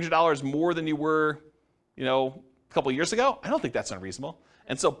 $300 more than you were, a couple of years ago? I don't think that's unreasonable.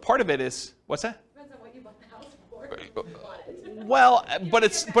 And so part of it is, what's that? Depends on what you bought the house for. Well, but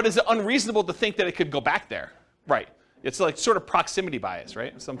is it unreasonable to think that it could go back there? Right. It's like sort of proximity bias,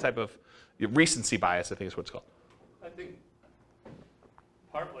 right? Some type of recency bias, I think is what it's called. I think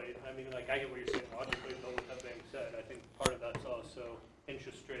partly, I get what you're saying logically, but with that being said, I think part of that's also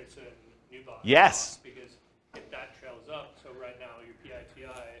interest rates and new bonds. Yes. Because if that trails up, so right now your PITI,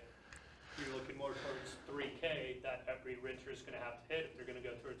 you're looking more towards 3K that every renter is going to have to hit if they're going to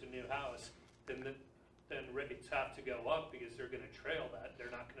go towards a new house, then rates have to go up because they're going to trail that.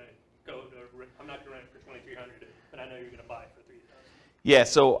 They're not going to go to, I'm not going to rent for $2,300, but I know you're going to buy for $3,000. Yeah,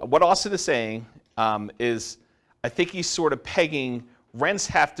 so what Austin is saying is I think he's sort of pegging rents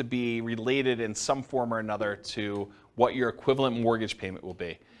have to be related in some form or another to what your equivalent mortgage payment will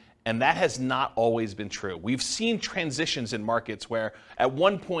be. And that has not always been true. We've seen transitions in markets where at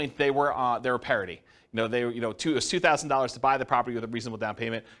one point they were parity. It was $2,000 to buy the property with a reasonable down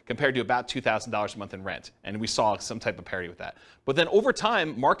payment compared to about $2,000 a month in rent. And we saw some type of parity with that. But then over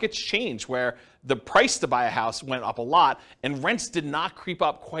time, markets changed where the price to buy a house went up a lot and rents did not creep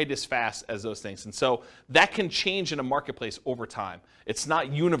up quite as fast as those things. And so that can change in a marketplace over time. It's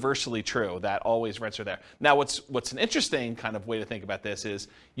not universally true that always rents are there. Now, what's an interesting kind of way to think about this is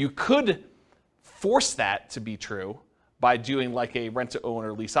you could force that to be true by doing like a rent-to-own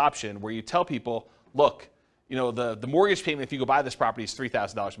or lease option where you tell people, look, the mortgage payment if you go buy this property is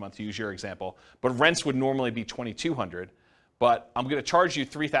 $3,000 a month, to use your example, but rents would normally be $2,200. But I'm going to charge you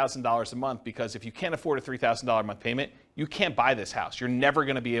 $3,000 a month because if you can't afford a $3,000 a month payment, you can't buy this house. You're never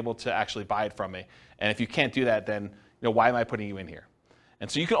going to be able to actually buy it from me. And if you can't do that, then why am I putting you in here?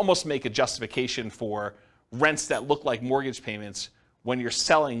 And so you can almost make a justification for rents that look like mortgage payments when you're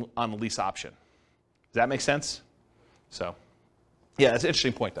selling on the lease option. Does that make sense? So, yeah, that's an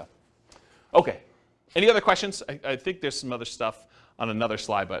interesting point, though. Okay. Any other questions? I think there's some other stuff on another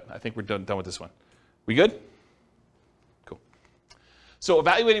slide, but I think we're done with this one. We good? Cool. So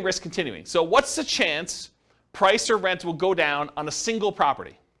evaluating risk continuing. So what's the chance price or rent will go down on a single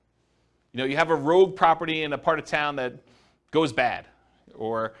property? You know, you have a rogue property in a part of town that goes bad,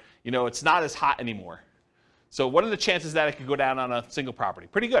 or, you know, it's not as hot anymore. So what are the chances that it could go down on a single property?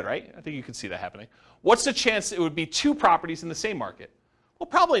 Pretty good, right? I think you could see that happening. What's the chance it would be two properties in the same market? Well,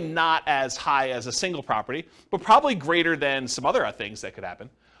 probably not as high as a single property, but probably greater than some other things that could happen.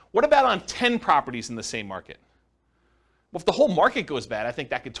 What about on 10 properties in the same market? Well, if the whole market goes bad, I think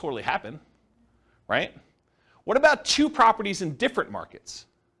that could totally happen, right? What about two properties in different markets?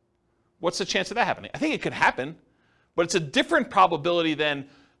 What's the chance of that happening? I think it could happen, but it's a different probability than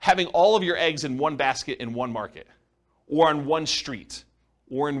having all of your eggs in one basket in one market, or on one street,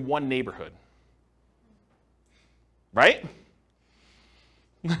 or in one neighborhood. Right?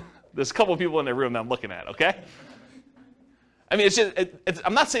 There's a couple of people in the room that I'm looking at, okay? I mean,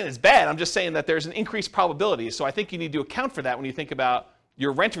 I'm not saying it's bad, I'm just saying that there's an increased probability, so I think you need to account for that when you think about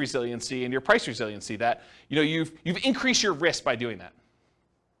your rent resiliency and your price resiliency, that, you know, you've increased your risk by doing that.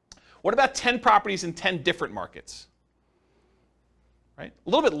 What about 10 properties in 10 different markets? Right? A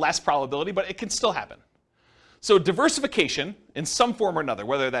little bit less probability, but it can still happen. So diversification in some form or another,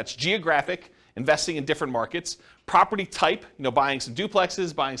 whether that's geographic, investing in different markets, property type, you know, buying some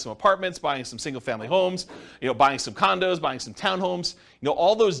duplexes, buying some apartments, buying some single-family homes, you know, buying some condos, buying some townhomes, you know,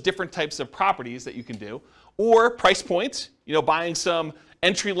 all those different types of properties that you can do, or price points, you know, buying some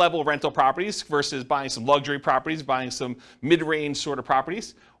entry-level rental properties versus buying some luxury properties, buying some mid-range sort of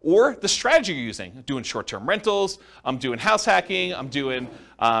properties, or the strategy you're using. I'm doing short-term rentals, I'm doing house hacking, I'm doing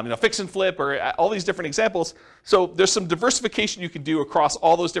you know, fix and flip, or all these different examples. So there's some diversification you can do across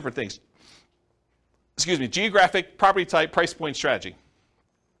all those different things. Excuse me, geographic, property type, price point, strategy.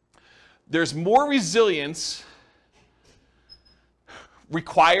 There's more resilience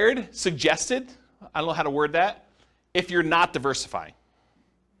required, suggested, I don't know how to word that, if you're not diversifying.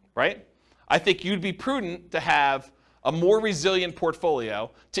 Right? I think you'd be prudent to have a more resilient portfolio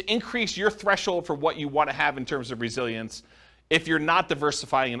to increase your threshold for what you want to have in terms of resilience if you're not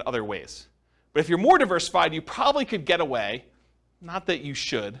diversifying in other ways. But if you're more diversified, you probably could get away, not that you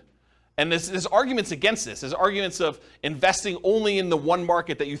should, and there's arguments against this. There's arguments of investing only in the one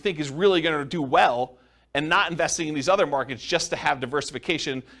market that you think is really going to do well and not investing in these other markets just to have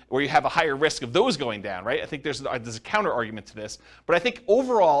diversification where you have a higher risk of those going down, right? I think there's a counter argument to this. But I think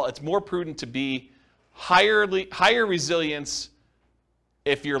overall, it's more prudent to be higher resilience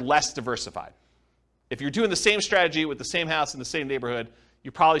if you're less diversified. If you're doing the same strategy with the same house in the same neighborhood,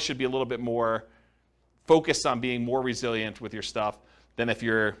 you probably should be a little bit more focused on being more resilient with your stuff than if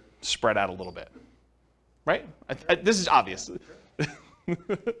you're spread out a little bit, right? This is obvious.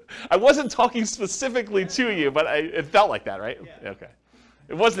 I wasn't talking specifically to you, but it felt like that, right? Yeah. Okay.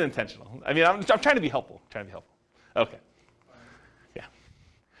 It wasn't intentional. I mean, I'm trying to be helpful. Okay. Yeah.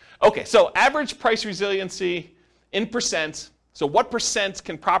 Okay, so average price resiliency in percent. So what percent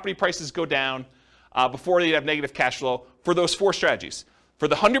can property prices go down before they have negative cash flow for those four strategies? For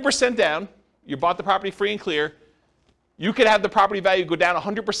the 100% down, you bought the property free and clear, you could have the property value go down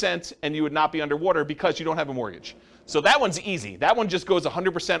 100% and you would not be underwater because you don't have a mortgage. So that one's easy. That one just goes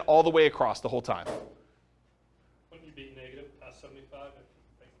 100% all the way across the whole time. Wouldn't you be negative past 75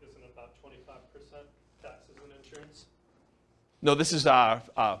 if isn't about 25% taxes and insurance? No, this is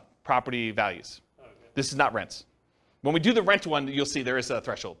property values. Okay. This is not rents. When we do the rent one, you'll see there is a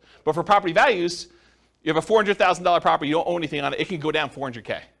threshold. But for property values, you have a $400,000 property, you don't own anything on it, it can go down 400K. It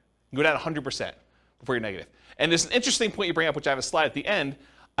can go down 100% before you're negative. And there's an interesting point you bring up, which I have a slide at the end.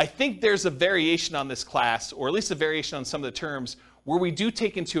 I think there's a variation on this class, or at least a variation on some of the terms, where we do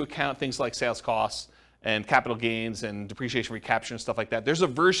take into account things like sales costs and capital gains and depreciation recapture and stuff like that. There's a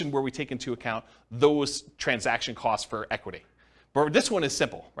version where we take into account those transaction costs for equity. But this one is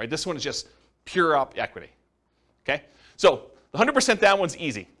simple, right? This one is just pure up equity, okay? So the 100% down one's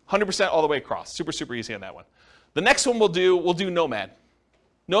easy. 100% all the way across. Super, super easy on that one. The next one we'll do Nomad.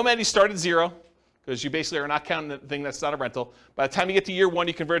 Nomad, you start at 0, because you basically are not counting the thing that's not a rental. By the time you get to year 1,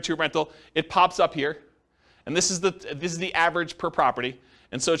 you convert it to a rental. It pops up here. And this is the average per property.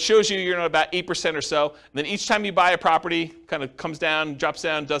 And so it shows you you're at about 8% or so. And then each time you buy a property, kind of comes down, drops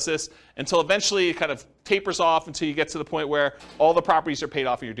down, does this, until eventually it kind of tapers off until you get to the point where all the properties are paid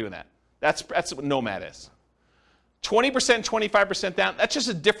off and you're doing that. That's what Nomad is. 20%, 25% down, that's just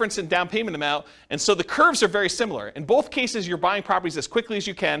a difference in down payment amount. And so the curves are very similar. In both cases, you're buying properties as quickly as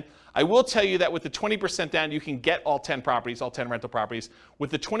you can. I will tell you that with the 20% down, you can get all 10 properties, all 10 rental properties.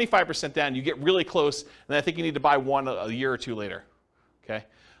 With the 25% down, you get really close, and I think you need to buy one a year or two later. Okay?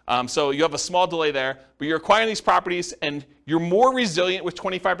 So you have a small delay there, but you're acquiring these properties, and you're more resilient with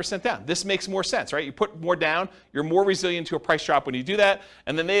 25% down. This makes more sense, right? You put more down, you're more resilient to a price drop when you do that,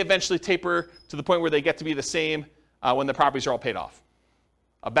 and then they eventually taper to the point where they get to be the same when the properties are all paid off.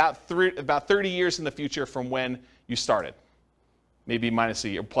 About 30 years in the future from when you started. Maybe minus a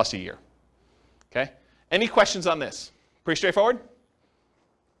year, plus a year. Okay? Any questions on this? Pretty straightforward?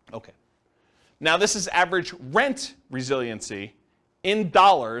 Okay. Now this is average rent resiliency in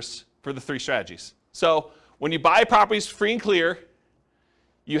dollars for the three strategies. So when you buy properties free and clear,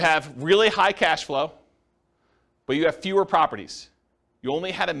 you have really high cash flow, but you have fewer properties. You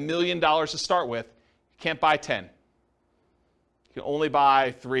only had $1 million to start with. You can't buy 10. You can only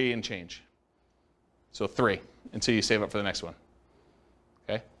buy 3 and change. So 3 until you save up for the next one.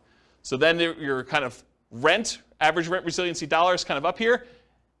 Okay? So then your kind of average rent resiliency dollars kind of up here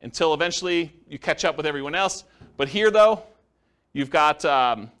until eventually you catch up with everyone else. But here though, you've got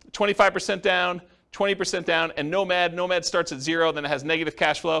 25% down, 20% down, and Nomad. Nomad starts at 0, then it has negative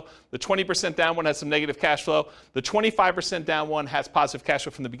cash flow. The 20% down one has some negative cash flow. The 25% down one has positive cash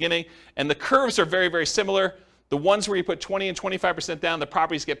flow from the beginning. And the curves are very, very similar. The ones where you put 20 and 25% down, the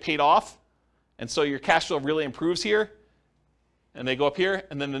properties get paid off. And so your cash flow really improves here. And they go up here.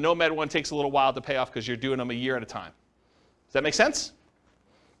 And then the Nomad one takes a little while to pay off because you're doing them a year at a time. Does that make sense?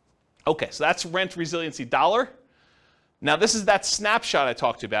 Okay, so that's rent resiliency dollar. Now this is that snapshot I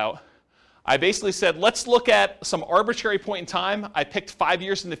talked about. I basically said, let's look at some arbitrary point in time. I picked 5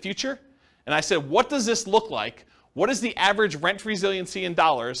 years in the future. And I said, what does this look like? What is the average rent resiliency in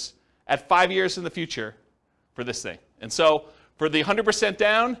dollars at 5 years in the future for this thing? And so for the 100%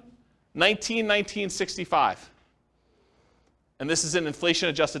 down, 1965. And this is in inflation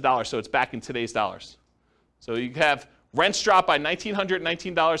adjusted dollars, so it's back in today's dollars. So you have rents drop by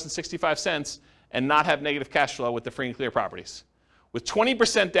 $1,919.65 and not have negative cash flow with the free and clear properties. With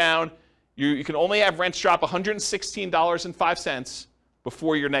 20% down, you can only have rents drop $116.05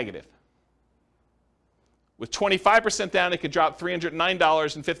 before you're negative. With 25% down, it could drop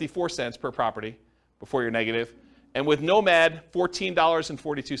 $309.54 per property before you're negative. And with Nomad,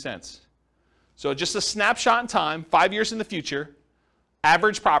 $14.42. So just a snapshot in time, 5 years in the future,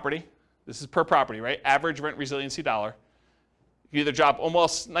 average property, this is per property, right? Average rent resiliency dollar. You either drop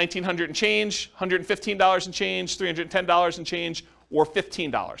almost $1,900 and change, $115 and change, $310 and change, or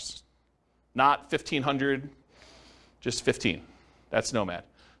 $15. Not $1,500, just 15. That's Nomad.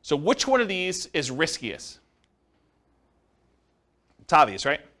 So which one of these is riskiest? It's obvious,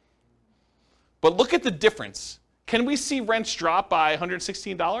 right? But look at the difference. Can we see rents drop by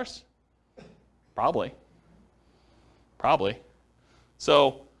 $116? Probably.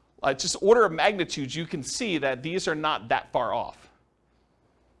 So just order of magnitude, you can see that these are not that far off.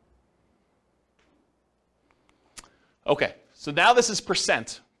 Okay, so now this is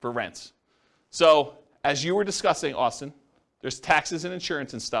percent for rents. So as you were discussing, Austin, there's taxes and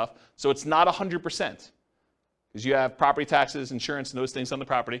insurance and stuff, so it's not 100%. Because you have property taxes, insurance, and those things on the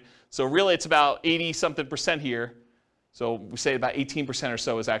property. So really it's about 80-something% here. So we say about 18% or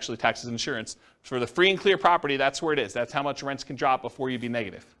so is actually taxes and insurance. For the free and clear property, that's where it is. That's how much rents can drop before you be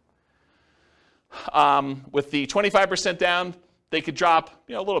negative. With the 25% down, they could drop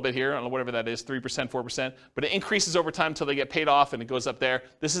a little bit here, I don't know, whatever that is, 3%, 4%, but it increases over time until they get paid off and it goes up there.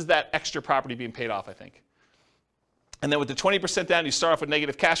 This is that extra property being paid off, I think. And then with the 20% down, you start off with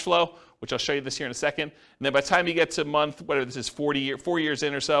negative cash flow, which I'll show you this here in a second. And then by the time you get to month, whatever this is, 4 years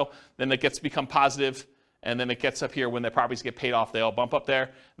in or so, then it gets to become positive. And then it gets up here when the properties get paid off, they all bump up there.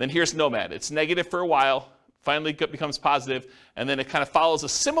 And then here's Nomad. It's negative for a while, finally becomes positive, and then it kind of follows a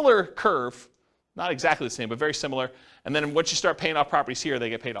similar curve, not exactly the same, but very similar. And then once you start paying off properties here, they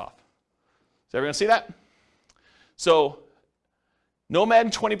get paid off. Does everyone see that? So Nomad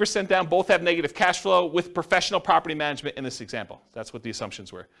and 20% down both have negative cash flow with professional property management in this example. That's what the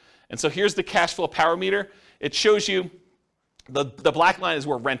assumptions were. And so here's the cash flow power meter. It shows you, the black line is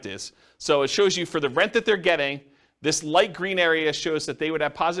where rent is. So it shows you for the rent that they're getting, this light green area shows that they would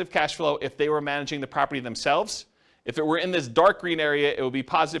have positive cash flow if they were managing the property themselves. If it were in this dark green area, it would be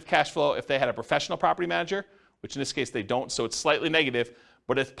positive cash flow if they had a professional property manager, which in this case they don't, so it's slightly negative,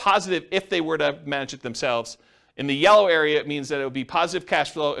 but it's positive if they were to manage it themselves. In the yellow area, it means that it would be positive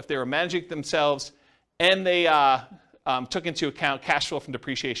cash flow if they were managing it themselves and they took into account cash flow from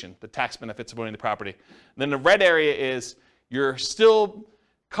depreciation, the tax benefits of owning the property. And then the red area is you're still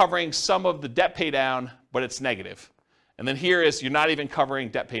covering some of the debt pay down, but it's negative. And then here is you're not even covering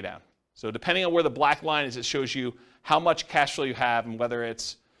debt pay down. So depending on where the black line is, it shows you how much cash flow you have and whether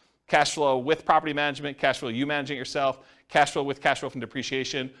it's cash flow with property management, cash flow you managing it yourself, cash flow with cash flow from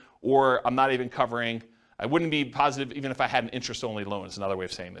depreciation, or I'm not even covering, I wouldn't be positive even if I had an interest-only loan is another way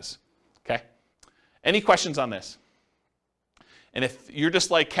of saying this, okay? Any questions on this? And if you're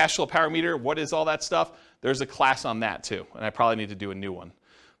just like cash flow power meter, what is all that stuff? There's a class on that too, and I probably need to do a new one.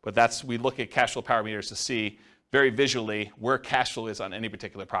 But we look at cash flow power meters to see very visually where cash flow is on any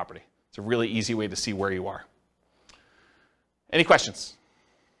particular property. It's a really easy way to see where you are. Any questions?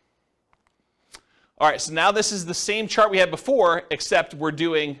 All right, so now this is the same chart we had before, except we're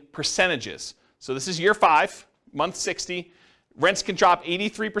doing percentages. So this is year 5, month 60. Rents can drop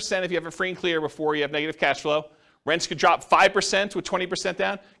 83% if you have a free and clear before you have negative cash flow. Rents could drop 5% with 20%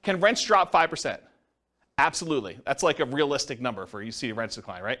 down. Can rents drop 5%? Absolutely. That's like a realistic number for you see rents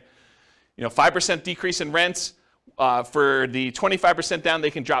decline, right? 5% decrease in rents. For the 25% down,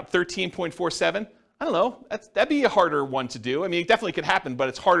 they can drop 13.47. I don't know. That'd be a harder one to do. I mean, it definitely could happen, but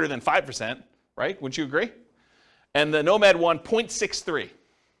it's harder than 5%, right? Wouldn't you agree? And the Nomad one, 0.63.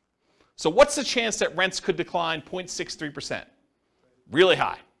 So what's the chance that rents could decline 0.63%? Really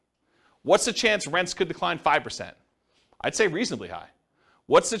high. What's the chance rents could decline 5%? I'd say reasonably high.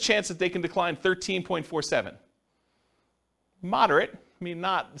 What's the chance that they can decline 13.47? Moderate. I mean,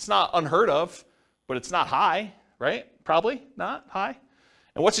 it's not unheard of, but it's not high, right? Probably not high.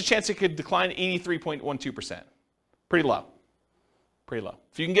 And what's the chance it could decline 83.12%? Pretty low. Pretty low.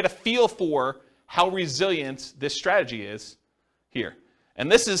 If you can get a feel for how resilient this strategy is here.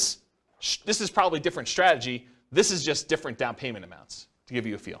 And this is probably different strategy. This is just different down payment amounts to give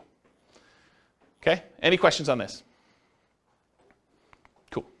you a feel. Okay? Any questions on this?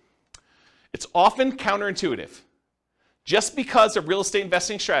 Cool. It's often counterintuitive. Just because a real estate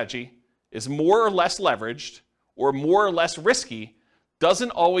investing strategy is more or less leveraged or more or less risky doesn't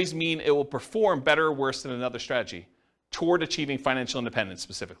always mean it will perform better or worse than another strategy toward achieving financial independence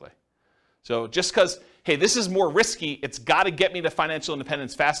specifically. So just because, hey, this is more risky, it's got to get me to financial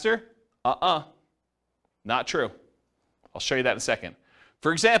independence faster? Not true. I'll show you that in a second.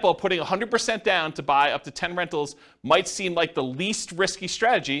 For example, putting 100% down to buy up to 10 rentals might seem like the least risky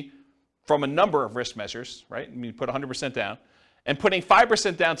strategy from a number of risk measures, right? I mean, put 100% down. And putting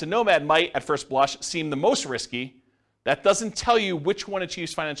 5% down to Nomad might, at first blush, seem the most risky. That doesn't tell you which one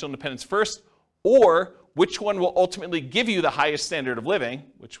achieves financial independence first or which one will ultimately give you the highest standard of living,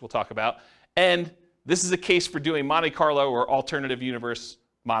 which we'll talk about. And this is a case for doing Monte Carlo or alternative universe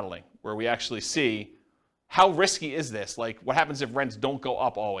modeling, where we actually see how risky is this? Like, what happens if rents don't go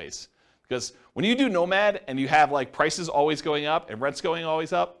up always? Because when you do Nomad and you have like prices always going up and rents going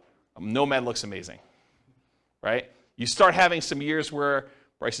always up, Nomad looks amazing, right? You start having some years where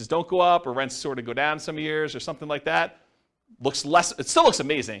prices don't go up or rents sort of go down some years or something like that. It still looks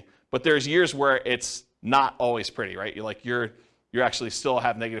amazing, but there's years where it's not always pretty, right? You're actually still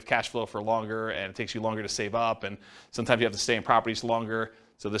have negative cash flow for longer and it takes you longer to save up and sometimes you have to stay in properties longer.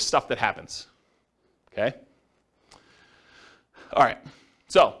 So there's stuff that happens, okay? All right,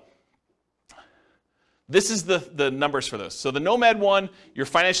 so this is the numbers for those. So the Nomad one, you're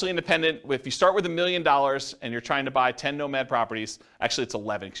financially independent. If you start with $1 million and you're trying to buy 10 Nomad properties, actually it's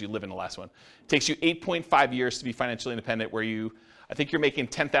 11 because you live in the last one. It takes you 8.5 years to be financially independent where I think you're making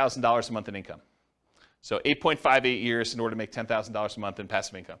 $10,000 a month in income. So 8.58 years in order to make $10,000 a month in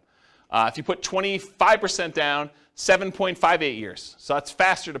passive income. If you put 25% down, 7.58 years. So that's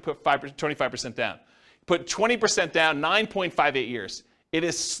faster to put 25% down. Put 20% down, 9.58 years. It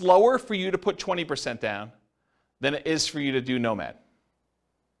is slower for you to put 20% down than it is for you to do Nomad.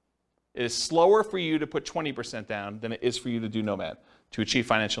 It is slower for you to put 20% down than it is for you to do Nomad to achieve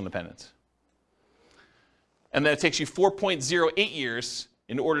financial independence. And then it takes you 4.08 years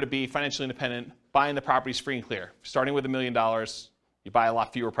in order to be financially independent, buying the properties free and clear. Starting with $1 million, you buy a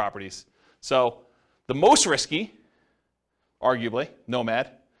lot fewer properties. So the most risky, arguably,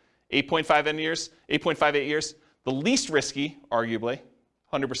 Nomad, 8.58 years. The least risky, arguably,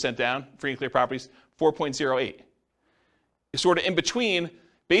 100% down, free and clear properties, 4.08. It's sort of in between.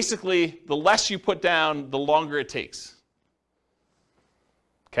 Basically, the less you put down, the longer it takes.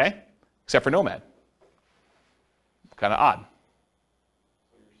 Okay? Except for Nomad. Kind of odd.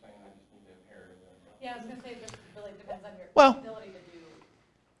 So you're saying I just need to inherit it? Yeah, I was going to say it just really depends on your Well, ability to do.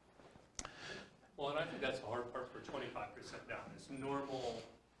 Well, and I think that's the hard part for 25% down. It's normal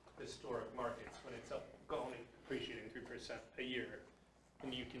historic markets when it's up, only appreciating 3% a year,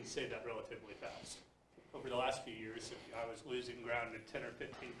 and you can say that relatively fast. Over the last few years, if I was losing ground at 10 or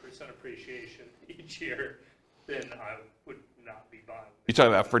 15% appreciation each year, then I would not be buying. You're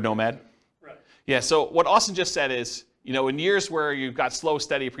talking about for Nomad? Right. Yeah, so what Austin just said is, in years where you've got slow,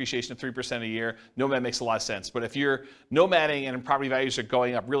 steady appreciation of 3% a year, Nomad makes a lot of sense. But if you're nomading and property values are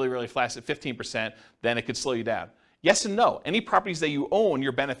going up really, really fast at 15%, then it could slow you down. Yes and no. Any properties that you own,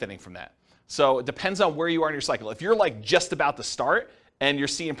 you're benefiting from that. So it depends on where you are in your cycle. If you're like just about to start and you're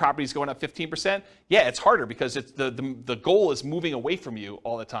seeing properties going up 15%, yeah, it's harder because it's the goal is moving away from you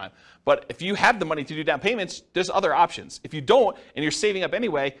all the time. But if you have the money to do down payments, there's other options. If you don't and you're saving up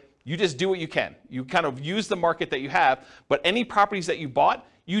anyway, you just do what you can. You kind of use the market that you have, but any properties that you bought,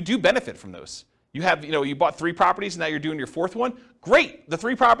 you do benefit from those. You have, you bought 3 properties, and now you're doing your 4th one. Great. The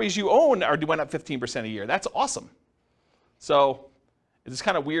 3 properties you own went up 15% a year. That's awesome. So it's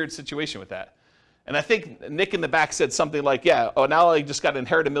kind of weird situation with that. And I think Nick in the back said something like, now I just got to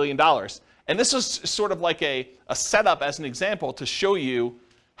inherit $1 million. And this was sort of like a setup as an example to show you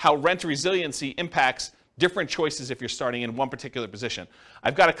how rent resiliency impacts different choices if you're starting in one particular position.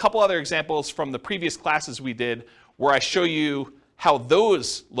 I've got a couple other examples from the previous classes we did where I show you how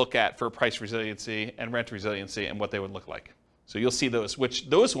those look at for price resiliency and rent resiliency and what they would look like. So you'll see those, which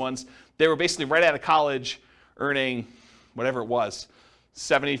those ones, they were basically right out of college earning whatever it was,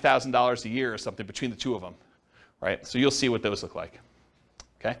 $70,000 a year or something between the two of them, right? So you'll see what those look like.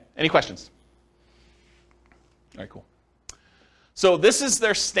 Okay, any questions? All right, cool. So this is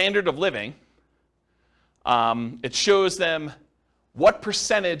their standard of living. It shows them what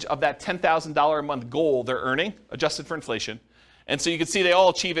percentage of that $10,000 a month goal they're earning, adjusted for inflation. And so you can see they all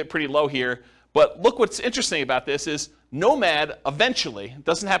achieve it pretty low here. But look what's interesting about this is Nomad eventually, it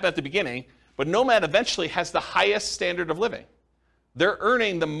doesn't happen at the beginning, but Nomad eventually has the highest standard of living. They're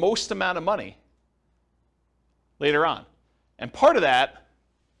earning the most amount of money later on. And part of that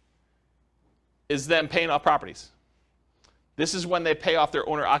is them paying off properties. This is when they pay off their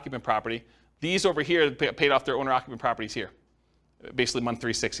owner-occupant property. These over here paid off their owner-occupant properties here. Basically month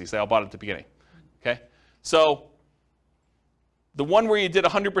 360s. They all bought it at the beginning. Okay? So the one where you did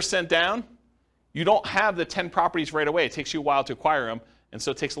 100% down, you don't have the 10 properties right away. It takes you a while to acquire them, and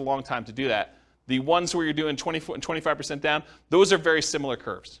so it takes a long time to do that. The ones where you're doing 25% down, those are very similar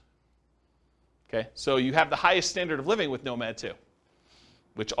curves. Okay? So you have the highest standard of living with Nomad too,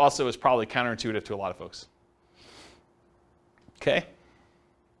 which also is probably counterintuitive to a lot of folks. Okay?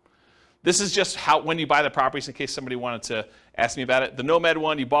 This is just when you buy the properties in case somebody wanted to ask me about it. The Nomad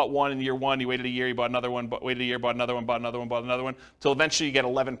one, you bought one in year 1, you waited a year, you bought another one, waited a year, bought another one, bought another one, bought another one, until eventually you get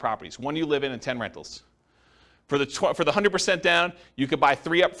 11 properties. 1 you live in and 10 rentals. For the 100% down, you could buy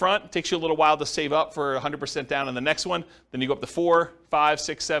 3 up front. It takes you a little while to save up for 100% down in the next one. Then you go up to 4, 5,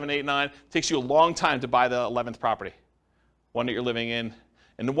 6, 7, 8, 9. It takes you a long time to buy the 11th property, one that you're living in.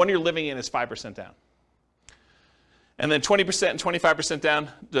 And the one you're living in is 5% down. And then 20% and 25% down.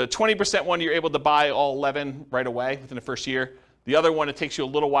 The 20% one, you're able to buy all 11 right away within the first year. The other one, it takes you a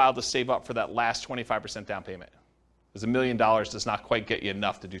little while to save up for that last 25% down payment. Because $1 million does not quite get you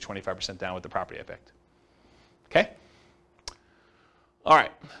enough to do 25% down with the property I picked. Okay? All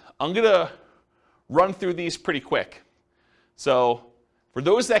right. I'm going to run through these pretty quick. So for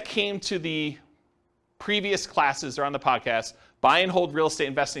those that came to the previous classes or on the podcast, buy and hold real estate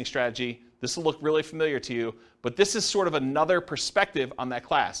investing strategy, this will look really familiar to you, but this is sort of another perspective on that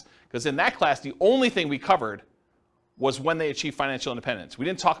class. Because in that class, the only thing we covered was when they achieve financial independence. We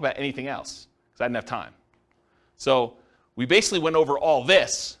didn't talk about anything else because I didn't have time. So we basically went over all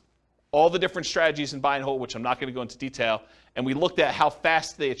this, all the different strategies in buy and hold, which I'm not going to go into detail, and we looked at how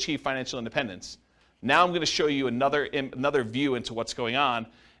fast they achieve financial independence. Now I'm going to show you another view into what's going on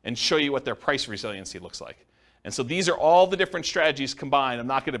and show you what their price resiliency looks like. And so these are all the different strategies combined. I'm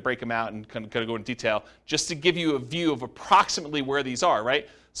not going to break them out and kind of go into detail, just to give you a view of approximately where these are, right?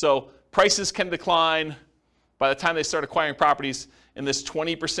 So prices can decline by the time they start acquiring properties in this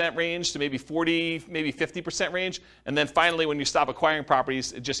 20% range to maybe 40, maybe 50% range. And then finally, when you stop acquiring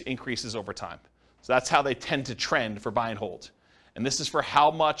properties, it just increases over time. So that's how they tend to trend for buy and hold. And this is for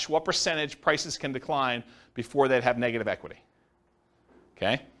what percentage prices can decline before they'd have negative equity.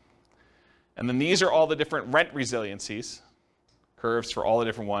 Okay? And then these are all the different rent resiliencies, curves for all the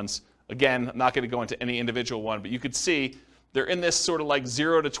different ones. Again, I'm not going to go into any individual one, but you could see they're in this sort of like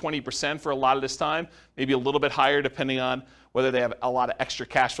 0 to 20% for a lot of this time, maybe a little bit higher depending on whether they have a lot of extra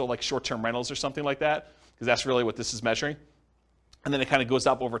cash flow like short-term rentals or something like that, because that's really what this is measuring. And then it kind of goes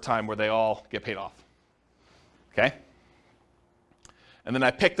up over time where they all get paid off. Okay? And then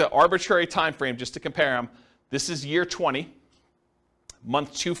I picked an arbitrary time frame just to compare them. This is year 20,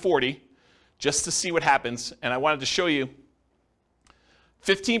 month 240, just to see what happens. And I wanted to show you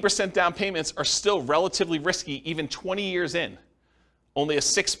 15% down payments are still relatively risky even 20 years in. Only a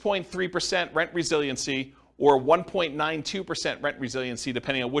 6.3% rent resiliency or 1.92% rent resiliency,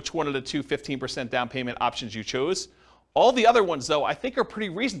 depending on which one of the two 15% down payment options you chose. All the other ones, though, I think are pretty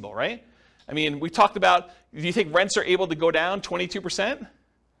reasonable, right? I mean, we talked about, do you think rents are able to go down 22%?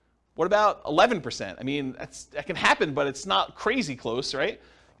 What about 11%? I mean, that can happen, but it's not crazy close, right?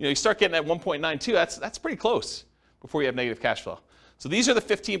 You know, you start getting at 1.92, that's pretty close before you have negative cash flow. So these are the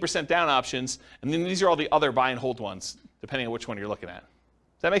 15% down options, and then these are all the other buy and hold ones, depending on which one you're looking at.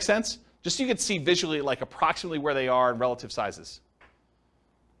 Does that make sense? Just so you can see visually like approximately where they are in relative sizes.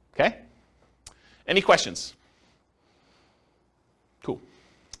 Okay? Any questions? Cool.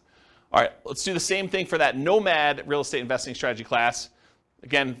 All right, let's do the same thing for that Nomad real estate investing strategy class.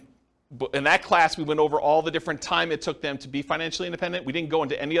 Again, in that class, we went over all the different time it took them to be financially independent. We didn't go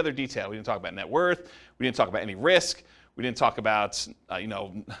into any other detail. We didn't talk about net worth. We didn't talk about any risk. We didn't talk about,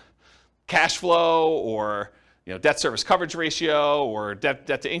 cash flow or debt service coverage ratio or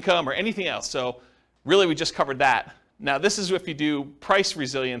debt to income or anything else. So really, we just covered that. Now, this is if you do price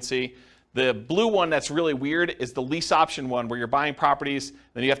resiliency. The blue one that's really weird is the lease option one where you're buying properties,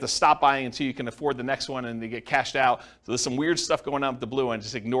 then you have to stop buying until you can afford the next one and they get cashed out. So there's some weird stuff going on with the blue one.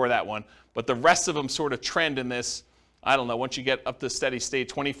 Just ignore that one. But the rest of them sort of trend in this, I don't know, once you get up to steady state,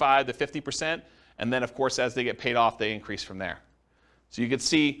 25 to 50%. And then, of course, as they get paid off, they increase from there. So you can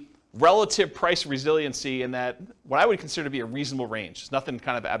see relative price resiliency in that what I would consider to be a reasonable range. There's nothing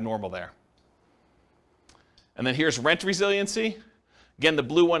kind of abnormal there. And then here's rent resiliency. Again, the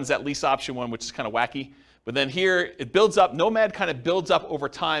blue one is that lease option one, which is kind of wacky. But then here, it builds up. Nomad kind of builds up over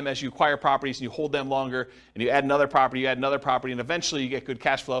time as you acquire properties and you hold them longer, and you add another property, and eventually you get good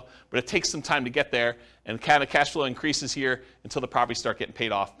cash flow. But it takes some time to get there, and kind of cash flow increases here until the properties start getting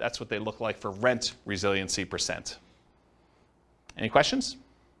paid off. That's what they look like for rent resiliency percent. Any questions?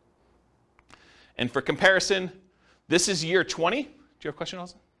 And for comparison, this is year 20. Do you have a question,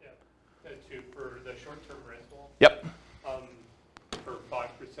 Austin? Yeah. For the short-term rental. Yep. For 5%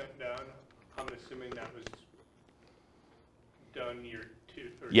 down, I'm assuming that was done year 2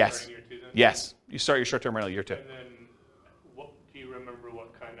 or yes. starting year 2 then? Yes. You start your short-term rental year 2. And then, do you remember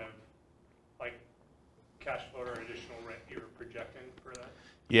what kind of cash flow or additional rent you were projecting for that?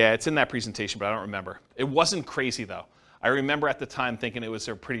 Yeah, it's in that presentation, but I don't remember. It wasn't crazy though. I remember at the time thinking it was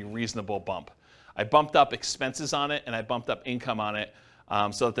a pretty reasonable bump. I bumped up expenses on it and I bumped up income on it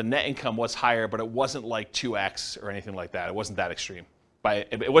so that the net income was higher, but it wasn't like 2x or anything like that. It wasn't that extreme.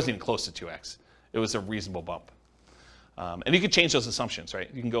 It wasn't even close to 2x. It was a reasonable bump. And you can change those assumptions, right?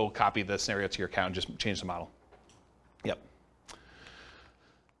 You can go copy the scenario to your account and just change the model. Yep.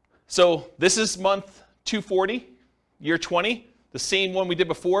 So this is month 240, year 20. The same one we did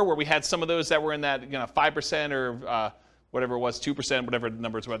before where we had some of those that were in that 5% or whatever it was, 2%, whatever the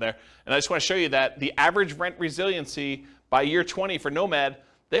numbers were there. And I just want to show you that the average rent resiliency by year 20 for Nomad,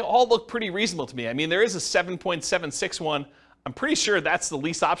 they all look pretty reasonable to me. I mean, there is a 7.76 one. I'm pretty sure that's the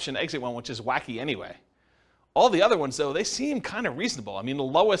lease option exit one, which is wacky anyway. All the other ones, though, they seem kind of reasonable. I mean, the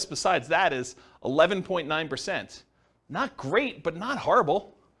lowest besides that is 11.9%. Not great, but not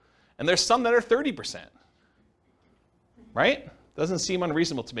horrible. And there's some that are 30%. Right? Doesn't seem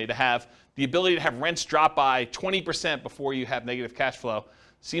unreasonable to me to have the ability to have rents drop by 20% before you have negative cash flow.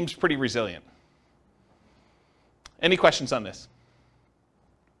 Seems pretty resilient. Any questions on this?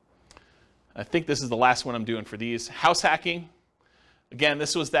 I think this is the last one I'm doing for these. House hacking. Again,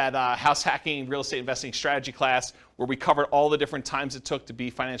 this was that house hacking real estate investing strategy class where we covered all the different times it took to be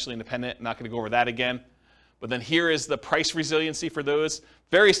financially independent. I'm not going to go over that again. But then here is the price resiliency for those.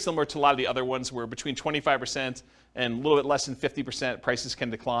 Very similar to a lot of the other ones where between 25% and a little bit less than 50% prices can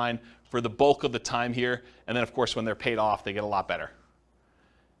decline for the bulk of the time here. And then, of course, when they're paid off, they get a lot better.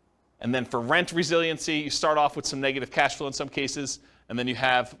 And then for rent resiliency, you start off with some negative cash flow in some cases, and then you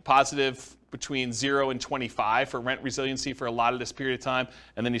have positive between 0 and 25 for rent resiliency for a lot of this period of time,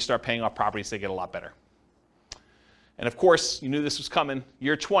 and then you start paying off properties, they get a lot better. And of course, you knew this was coming.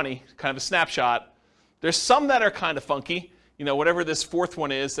 Year 20, kind of a snapshot. There's some that are kind of funky. Whatever this fourth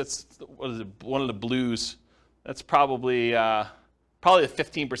one is, that's one of the blues. That's probably a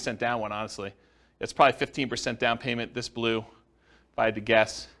 15% down one, honestly. It's probably 15% down payment, this blue, if I had to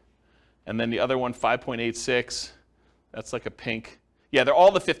guess. And then the other one, 5.86. That's like a pink. Yeah, they're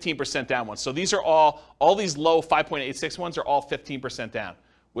all the 15% down ones. So these are all these low 5.86 ones are all 15% down,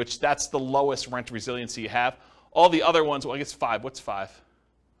 which that's the lowest rent resiliency you have. All the other ones, well, I guess 5. What's 5?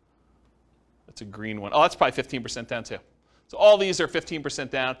 That's a green one. Oh, that's probably 15% down too. So all these are 15%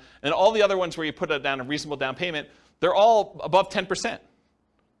 down. And all the other ones where you put down a reasonable down payment, they're all above 10%,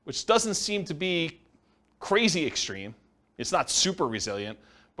 which doesn't seem to be crazy extreme. It's not super resilient,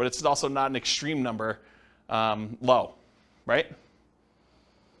 but it's also not an extreme number low, right?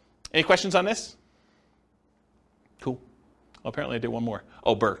 Any questions on this? Cool. Well, apparently I did one more.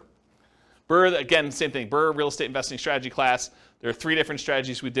 Oh, BRRRR. BRRRR, again, same thing. BRRRR, real estate investing strategy class. There are 3 different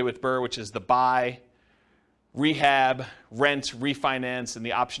strategies we did with BRRRR, which is the buy, rehab, rent, refinance, and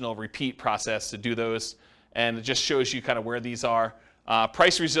the optional repeat process to do those. And it just shows you kind of where these are.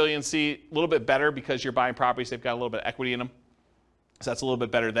 Price resiliency, a little bit better because you're buying properties. They've got a little bit of equity in them. So that's a little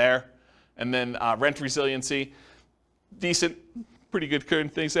bit better there. And then rent resiliency, decent, pretty good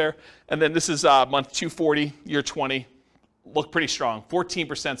current things there. And then this is month 240, year 20. Look pretty strong.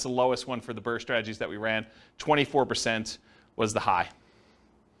 14% is the lowest one for the BRRRR strategies that we ran. 24% was the high.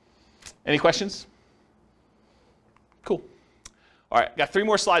 Any questions? Cool. All right, got 3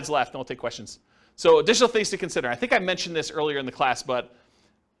 more slides left, and we'll take questions. So additional things to consider. I think I mentioned this earlier in the class, but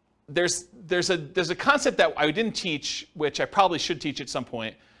there's a concept that I didn't teach, which I probably should teach at some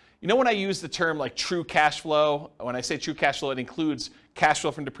point. You know when I use the term like true cash flow, when I say true cash flow, it includes cash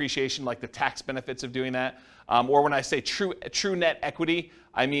flow from depreciation, like the tax benefits of doing that. Or when I say true net equity,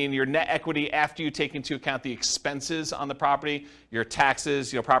 I mean your net equity after you take into account the expenses on the property, your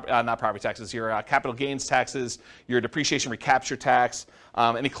taxes, not property taxes, your capital gains taxes, your depreciation recapture tax,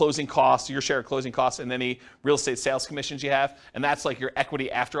 any closing costs, your share of closing costs, and any real estate sales commissions you have. And that's like your equity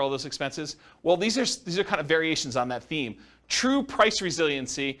after all those expenses. Well, these are kind of variations on that theme. True price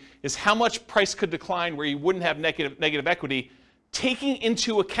resiliency is how much price could decline where you wouldn't have negative equity, taking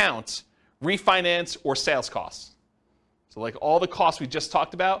into account refinance or sales costs. So like all the costs we just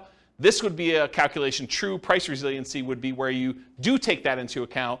talked about, this would be a calculation. True price resiliency would be where you do take that into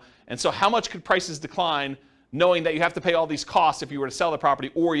account. And so how much could prices decline knowing that you have to pay all these costs if you were to sell the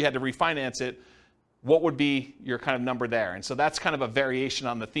property or you had to refinance it? What would be your kind of number there? And so that's kind of a variation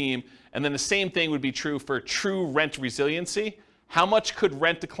on the theme. And then the same thing would be true for true rent resiliency. How much could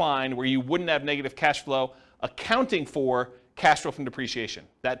rent decline where you wouldn't have negative cash flow, accounting for cash flow from depreciation,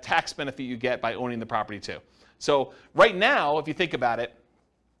 that tax benefit you get by owning the property too. So right now, if you think about it,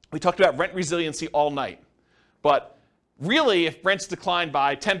 we talked about rent resiliency all night. But really, if rents declined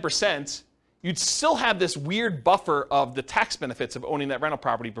by 10%, you'd still have this weird buffer of the tax benefits of owning that rental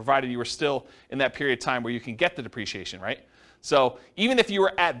property, provided you were still in that period of time where you can get the depreciation, right? So even if you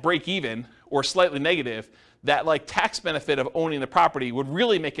were at break even or slightly negative, that like tax benefit of owning the property would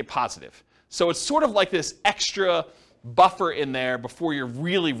really make it positive. So it's sort of like this extra buffer in there before you're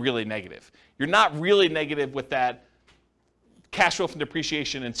really, really negative. You're not really negative with that cash flow from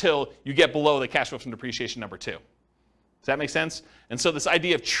depreciation until you get below the cash flow from depreciation number 2. Does that make sense? And so this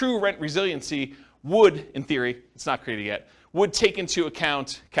idea of true rent resiliency would, in theory, it's not created yet, would take into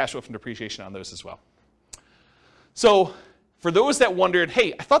account cash flow from depreciation on those as well. So for those that wondered,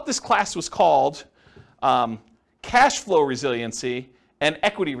 hey, I thought this class was called cash flow resiliency and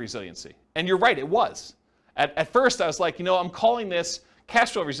equity resiliency. And you're right, it was. At first, I was like, I'm calling this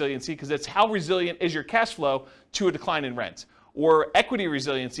cash flow resiliency because it's how resilient is your cash flow to a decline in rent. Or equity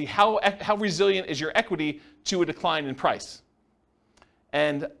resiliency, how resilient is your equity to a decline in price.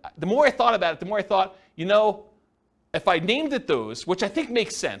 And the more I thought about it, the more I thought, if I named it those, which I think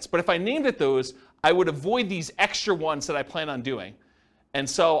makes sense, but if I named it those, I would avoid these extra ones that I plan on doing. And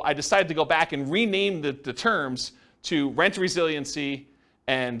so I decided to go back and rename the terms to rent resiliency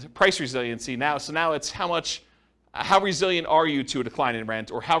and price resiliency now. So now it's how resilient are you to a decline in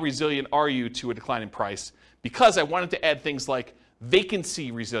rent, or how resilient are you to a decline in price? Because I wanted to add things like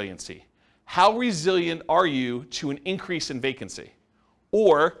vacancy resiliency. How resilient are you to an increase in vacancy?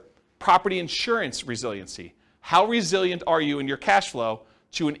 Or property insurance resiliency. How resilient are you in your cash flow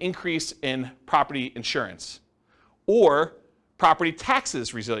to an increase in property insurance? Or property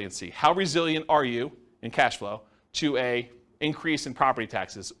taxes resiliency. How resilient are you in cash flow to an increase in property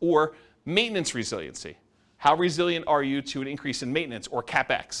taxes? Or maintenance resiliency. How resilient are you to an increase in maintenance or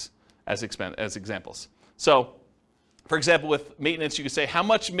CapEx as examples? So, for example, with maintenance, you could say, how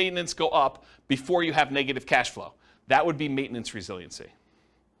much maintenance go up before you have negative cash flow? That would be maintenance resiliency.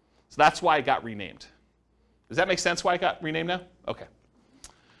 So that's why it got renamed. Does that make sense why it got renamed now? Okay.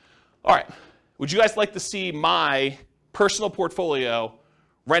 All right. Would you guys like to see my personal portfolio,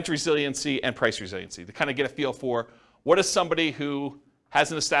 rent resiliency and price resiliency, to kind of get a feel for what is somebody who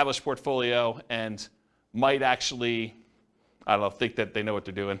has an established portfolio and might actually, think that they know what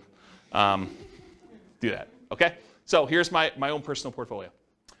they're doing, do that, okay? So here's my own personal portfolio.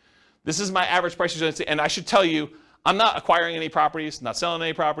 This is my average price resiliency, and I should tell you, I'm not acquiring any properties, not selling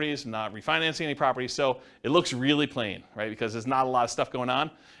any properties, not refinancing any properties, so it looks really plain, right? Because there's not a lot of stuff going on.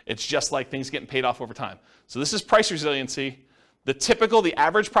 It's just like things getting paid off over time. So this is price resiliency. The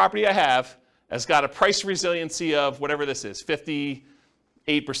average property I have has got a price resiliency of whatever this is, 58%,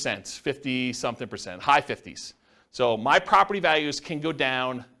 50-something percent, high 50s. So my property values can go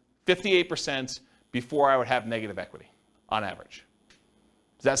down 58% before I would have negative equity on average.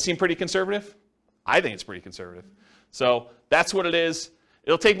 Does that seem pretty conservative? I think it's pretty conservative. So that's what it is.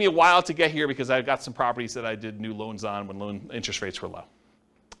 It'll take me a while to get here because I've got some properties that I did new loans on when loan interest rates were low.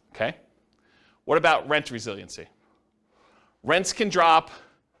 Okay? What about rent resiliency? Rents can drop,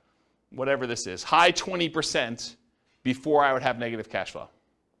 whatever this is, high 20% before I would have negative cash flow.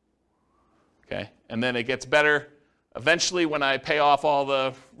 Okay? And then it gets better. Eventually, when I pay off all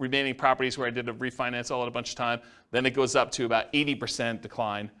the remaining properties where I did a refinance all at a bunch of time, then it goes up to about 80%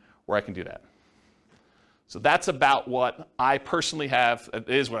 decline where I can do that. So that's about what I personally have, it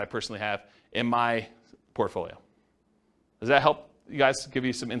is what I personally have in my portfolio. Does that help you guys, give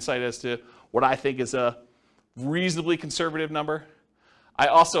you some insight as to what I think is a reasonably conservative number? I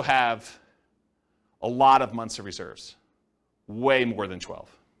also have a lot of months of reserves, way more than 12.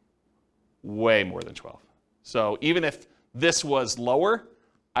 Way more than 12. So even if this was lower,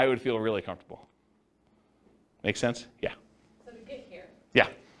 I would feel really comfortable. Make sense? Yeah. So to get here, Yeah.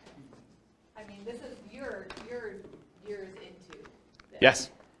 I mean, this is your years into this. Yes.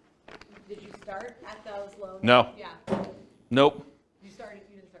 Did you start at those low? No. Yeah. Nope. You didn't start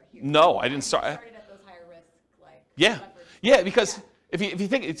here. No, I didn't start. You started at those higher risk, like. Yeah. leverage. Yeah, because if you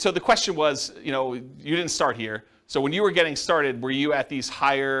think, so the question was, you didn't start here. So when you were getting started, were you at these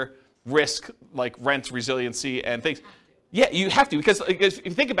higher risk, like rent resiliency and things? Yeah, you have to, because if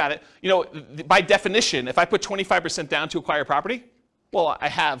you think about it, by definition, if I put 25% down to acquire property, well, I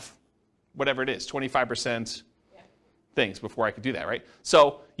have whatever it is, 25% things before I could do that, right?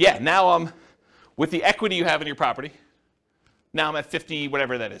 So yeah, now I'm, with the equity you have in your property, now I'm at 50,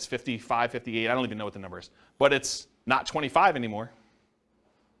 whatever that is, 55, 58, I don't even know what the number is, but it's not 25 anymore,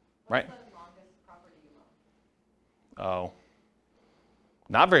 right? What's the longest property you own? Oh,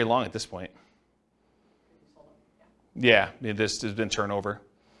 not very long at this point. You sold them, Yeah, this has been turnover.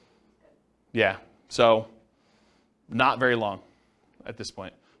 Yeah, so not very long at this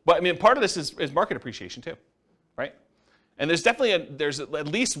point. But I mean, part of this is market appreciation too, right? And there's definitely there's at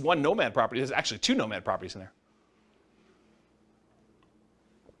least one nomad property. There's actually 2 nomad properties in there.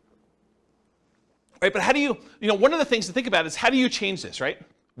 Right, but how do you one of the things to think about is how do you change this, right?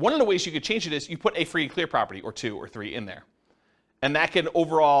 One of the ways you could change it is you put a free and clear property or 2 or 3 in there. And that can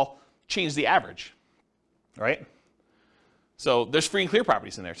overall change the average, right? So there's free and clear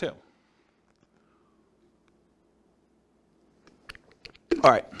properties in there too. All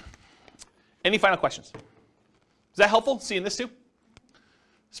right. Any final questions? Is that helpful, seeing this too?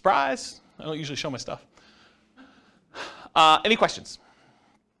 Surprise. I don't usually show my stuff. Any questions?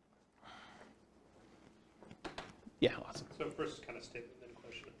 Yeah, awesome. So first kind of statement, then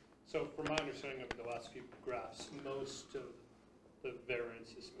question. So from my understanding of the last few graphs, most of the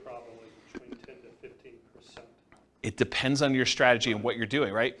variance is probably between 10 to 15%. It depends on your strategy and what you're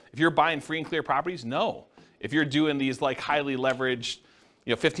doing, right? If you're buying free and clear properties, no. If you're doing these like highly leveraged,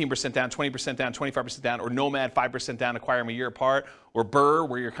 15% down, 20% down, 25% down, or Nomad 5% down, acquire them a year apart, or Burr,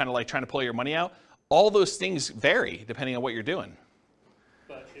 where you're kind of like trying to pull your money out, all those things vary depending on what you're doing.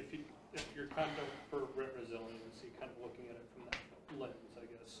 But if you're kind of for rent resiliency, kind of looking at it from that lens, I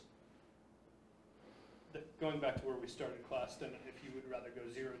guess. Going back to where we started class, then if you would rather go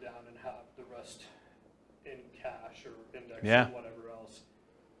 0 down and have the rest in cash or index or whatever else,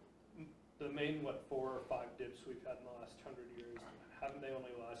 the main 4 or 5 dips we've had in the last 100 years, haven't they only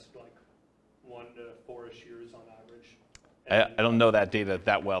lasted like 1 to 4-ish years on average? I don't know that data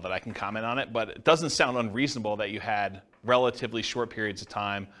that well that I can comment on it, but it doesn't sound unreasonable that you had relatively short periods of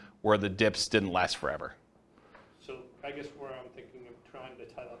time where the dips didn't last forever. So I guess where I'm thinking of trying to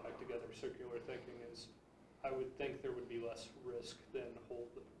tie that back together, circular thinking, is I would think there would be less risk than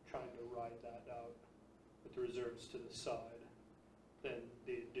trying to ride that out with the reserves to the side than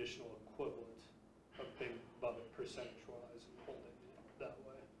the additional equivalent of being above it percentage-wise and holding it that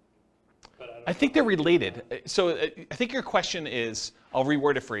way. But I think they're related. So I think your question is, I'll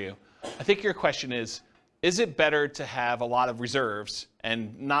reword it for you. I think your question is it better to have a lot of reserves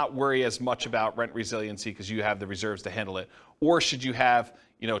and not worry as much about rent resiliency because you have the reserves to handle it? Or should you have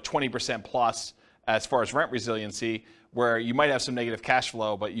 20% plus as far as rent resiliency where you might have some negative cash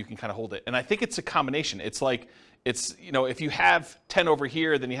flow, but you can kind of hold it? And I think it's a combination. It's like, if you have 10 over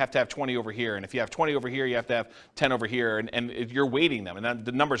here, then you have to have 20 over here. And if you have 20 over here, you have to have 10 over here. And you're weighting them. And then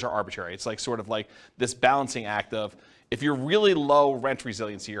the numbers are arbitrary. It's like sort of like this balancing act of, if you're really low rent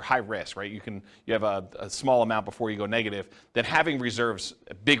resiliency, you're high risk, right? You have a small amount before you go negative, then having reserves,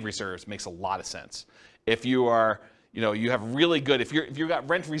 big reserves, makes a lot of sense. If you are, you have really good, if you've got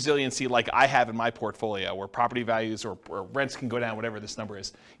rent resiliency like I have in my portfolio, where property values or rents can go down, whatever this number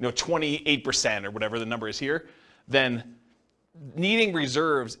is, 28% or whatever the number is here, then needing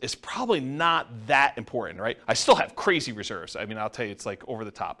reserves is probably not that important, right? I still have crazy reserves. I mean, I'll tell you, it's like over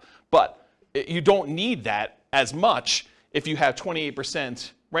the top. But you don't need that as much if you have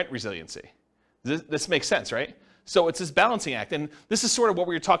 28% rent resiliency. This makes sense, right? So it's this balancing act. And this is sort of what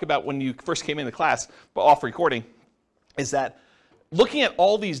we were talking about when you first came into class, but off recording, is that looking at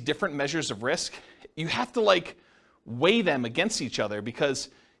all these different measures of risk, you have to like weigh them against each other, because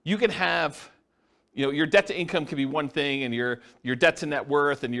you can have, your debt to income can be one thing, and your debt to net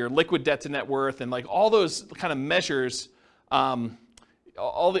worth, and your liquid debt to net worth, and like all those kind of measures, debt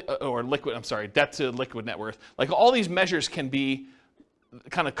to liquid net worth, like all these measures can be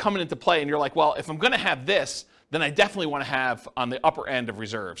kind of coming into play, and you're like, well, if I'm going to have this, then I definitely want to have on the upper end of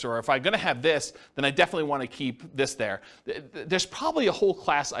reserves. Or if I'm going to have this, then I definitely want to keep this there. There's probably a whole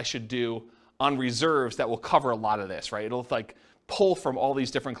class I should do on reserves that will cover a lot of this, right? It'll like pull from all these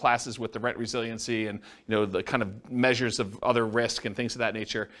different classes with the rent resiliency and the kind of measures of other risk and things of that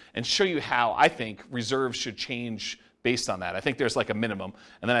nature, and show you how I think reserves should change based on that. I think there's like a minimum,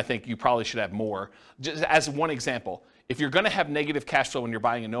 and then I think you probably should have more. Just as one example, if you're going to have negative cash flow when you're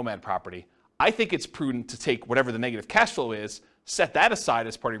buying a nomad property, I think it's prudent to take whatever the negative cash flow is, set that aside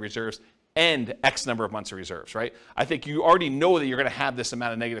as part of your reserves, and X number of months of reserves, right? I think you already know that you're going to have this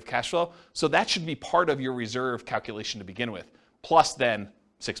amount of negative cash flow, so that should be part of your reserve calculation to begin with, plus then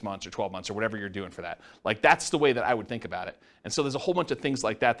 6 months or 12 months or whatever you're doing for that. Like, that's the way that I would think about it. And so there's a whole bunch of things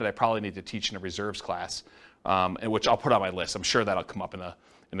like that that I probably need to teach in a reserves class, and which I'll put on my list. I'm sure that'll come up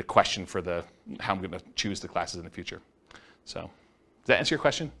in a question for how I'm going to choose the classes in the future. So, does that answer your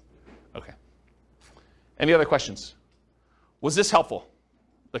question? Okay. Any other questions? Was this helpful?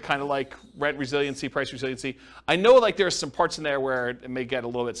 The kind of like rent resiliency, price resiliency. I know like there's some parts in there where it may get a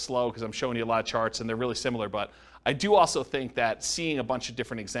little bit slow because I'm showing you a lot of charts and they're really similar, but I do also think that seeing a bunch of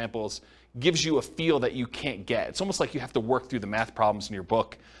different examples gives you a feel that you can't get. It's almost like you have to work through the math problems in your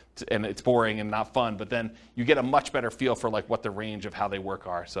book, and it's boring and not fun, but then you get a much better feel for like what the range of how they work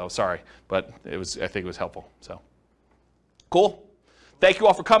are. So sorry, but I think it was helpful. So cool. Thank you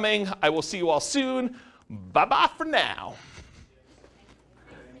all for coming. I will see you all soon. Bye-bye for now.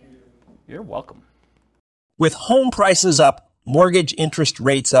 You're welcome. With home prices up, mortgage interest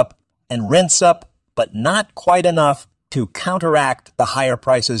rates up, and rents up, but not quite enough to counteract the higher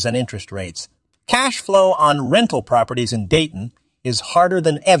prices and interest rates, cash flow on rental properties in Dayton is harder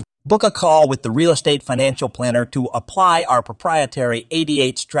than ever. Book a call with the Real Estate Financial Planner to apply our proprietary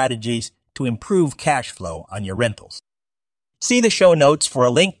 88 strategies to improve cash flow on your rentals. See the show notes for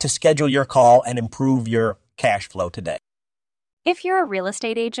a link to schedule your call and improve your cash flow today. If you're a real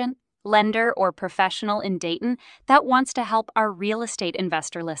estate agent, lender, or professional in Dayton that wants to help our real estate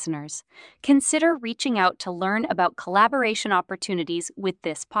investor listeners, consider reaching out to learn about collaboration opportunities with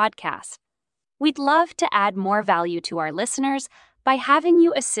this podcast. We'd love to add more value to our listeners by having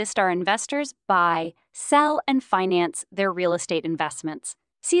you assist our investors buy, sell, and finance their real estate investments.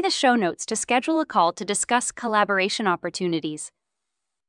 See the show notes to schedule a call to discuss collaboration opportunities.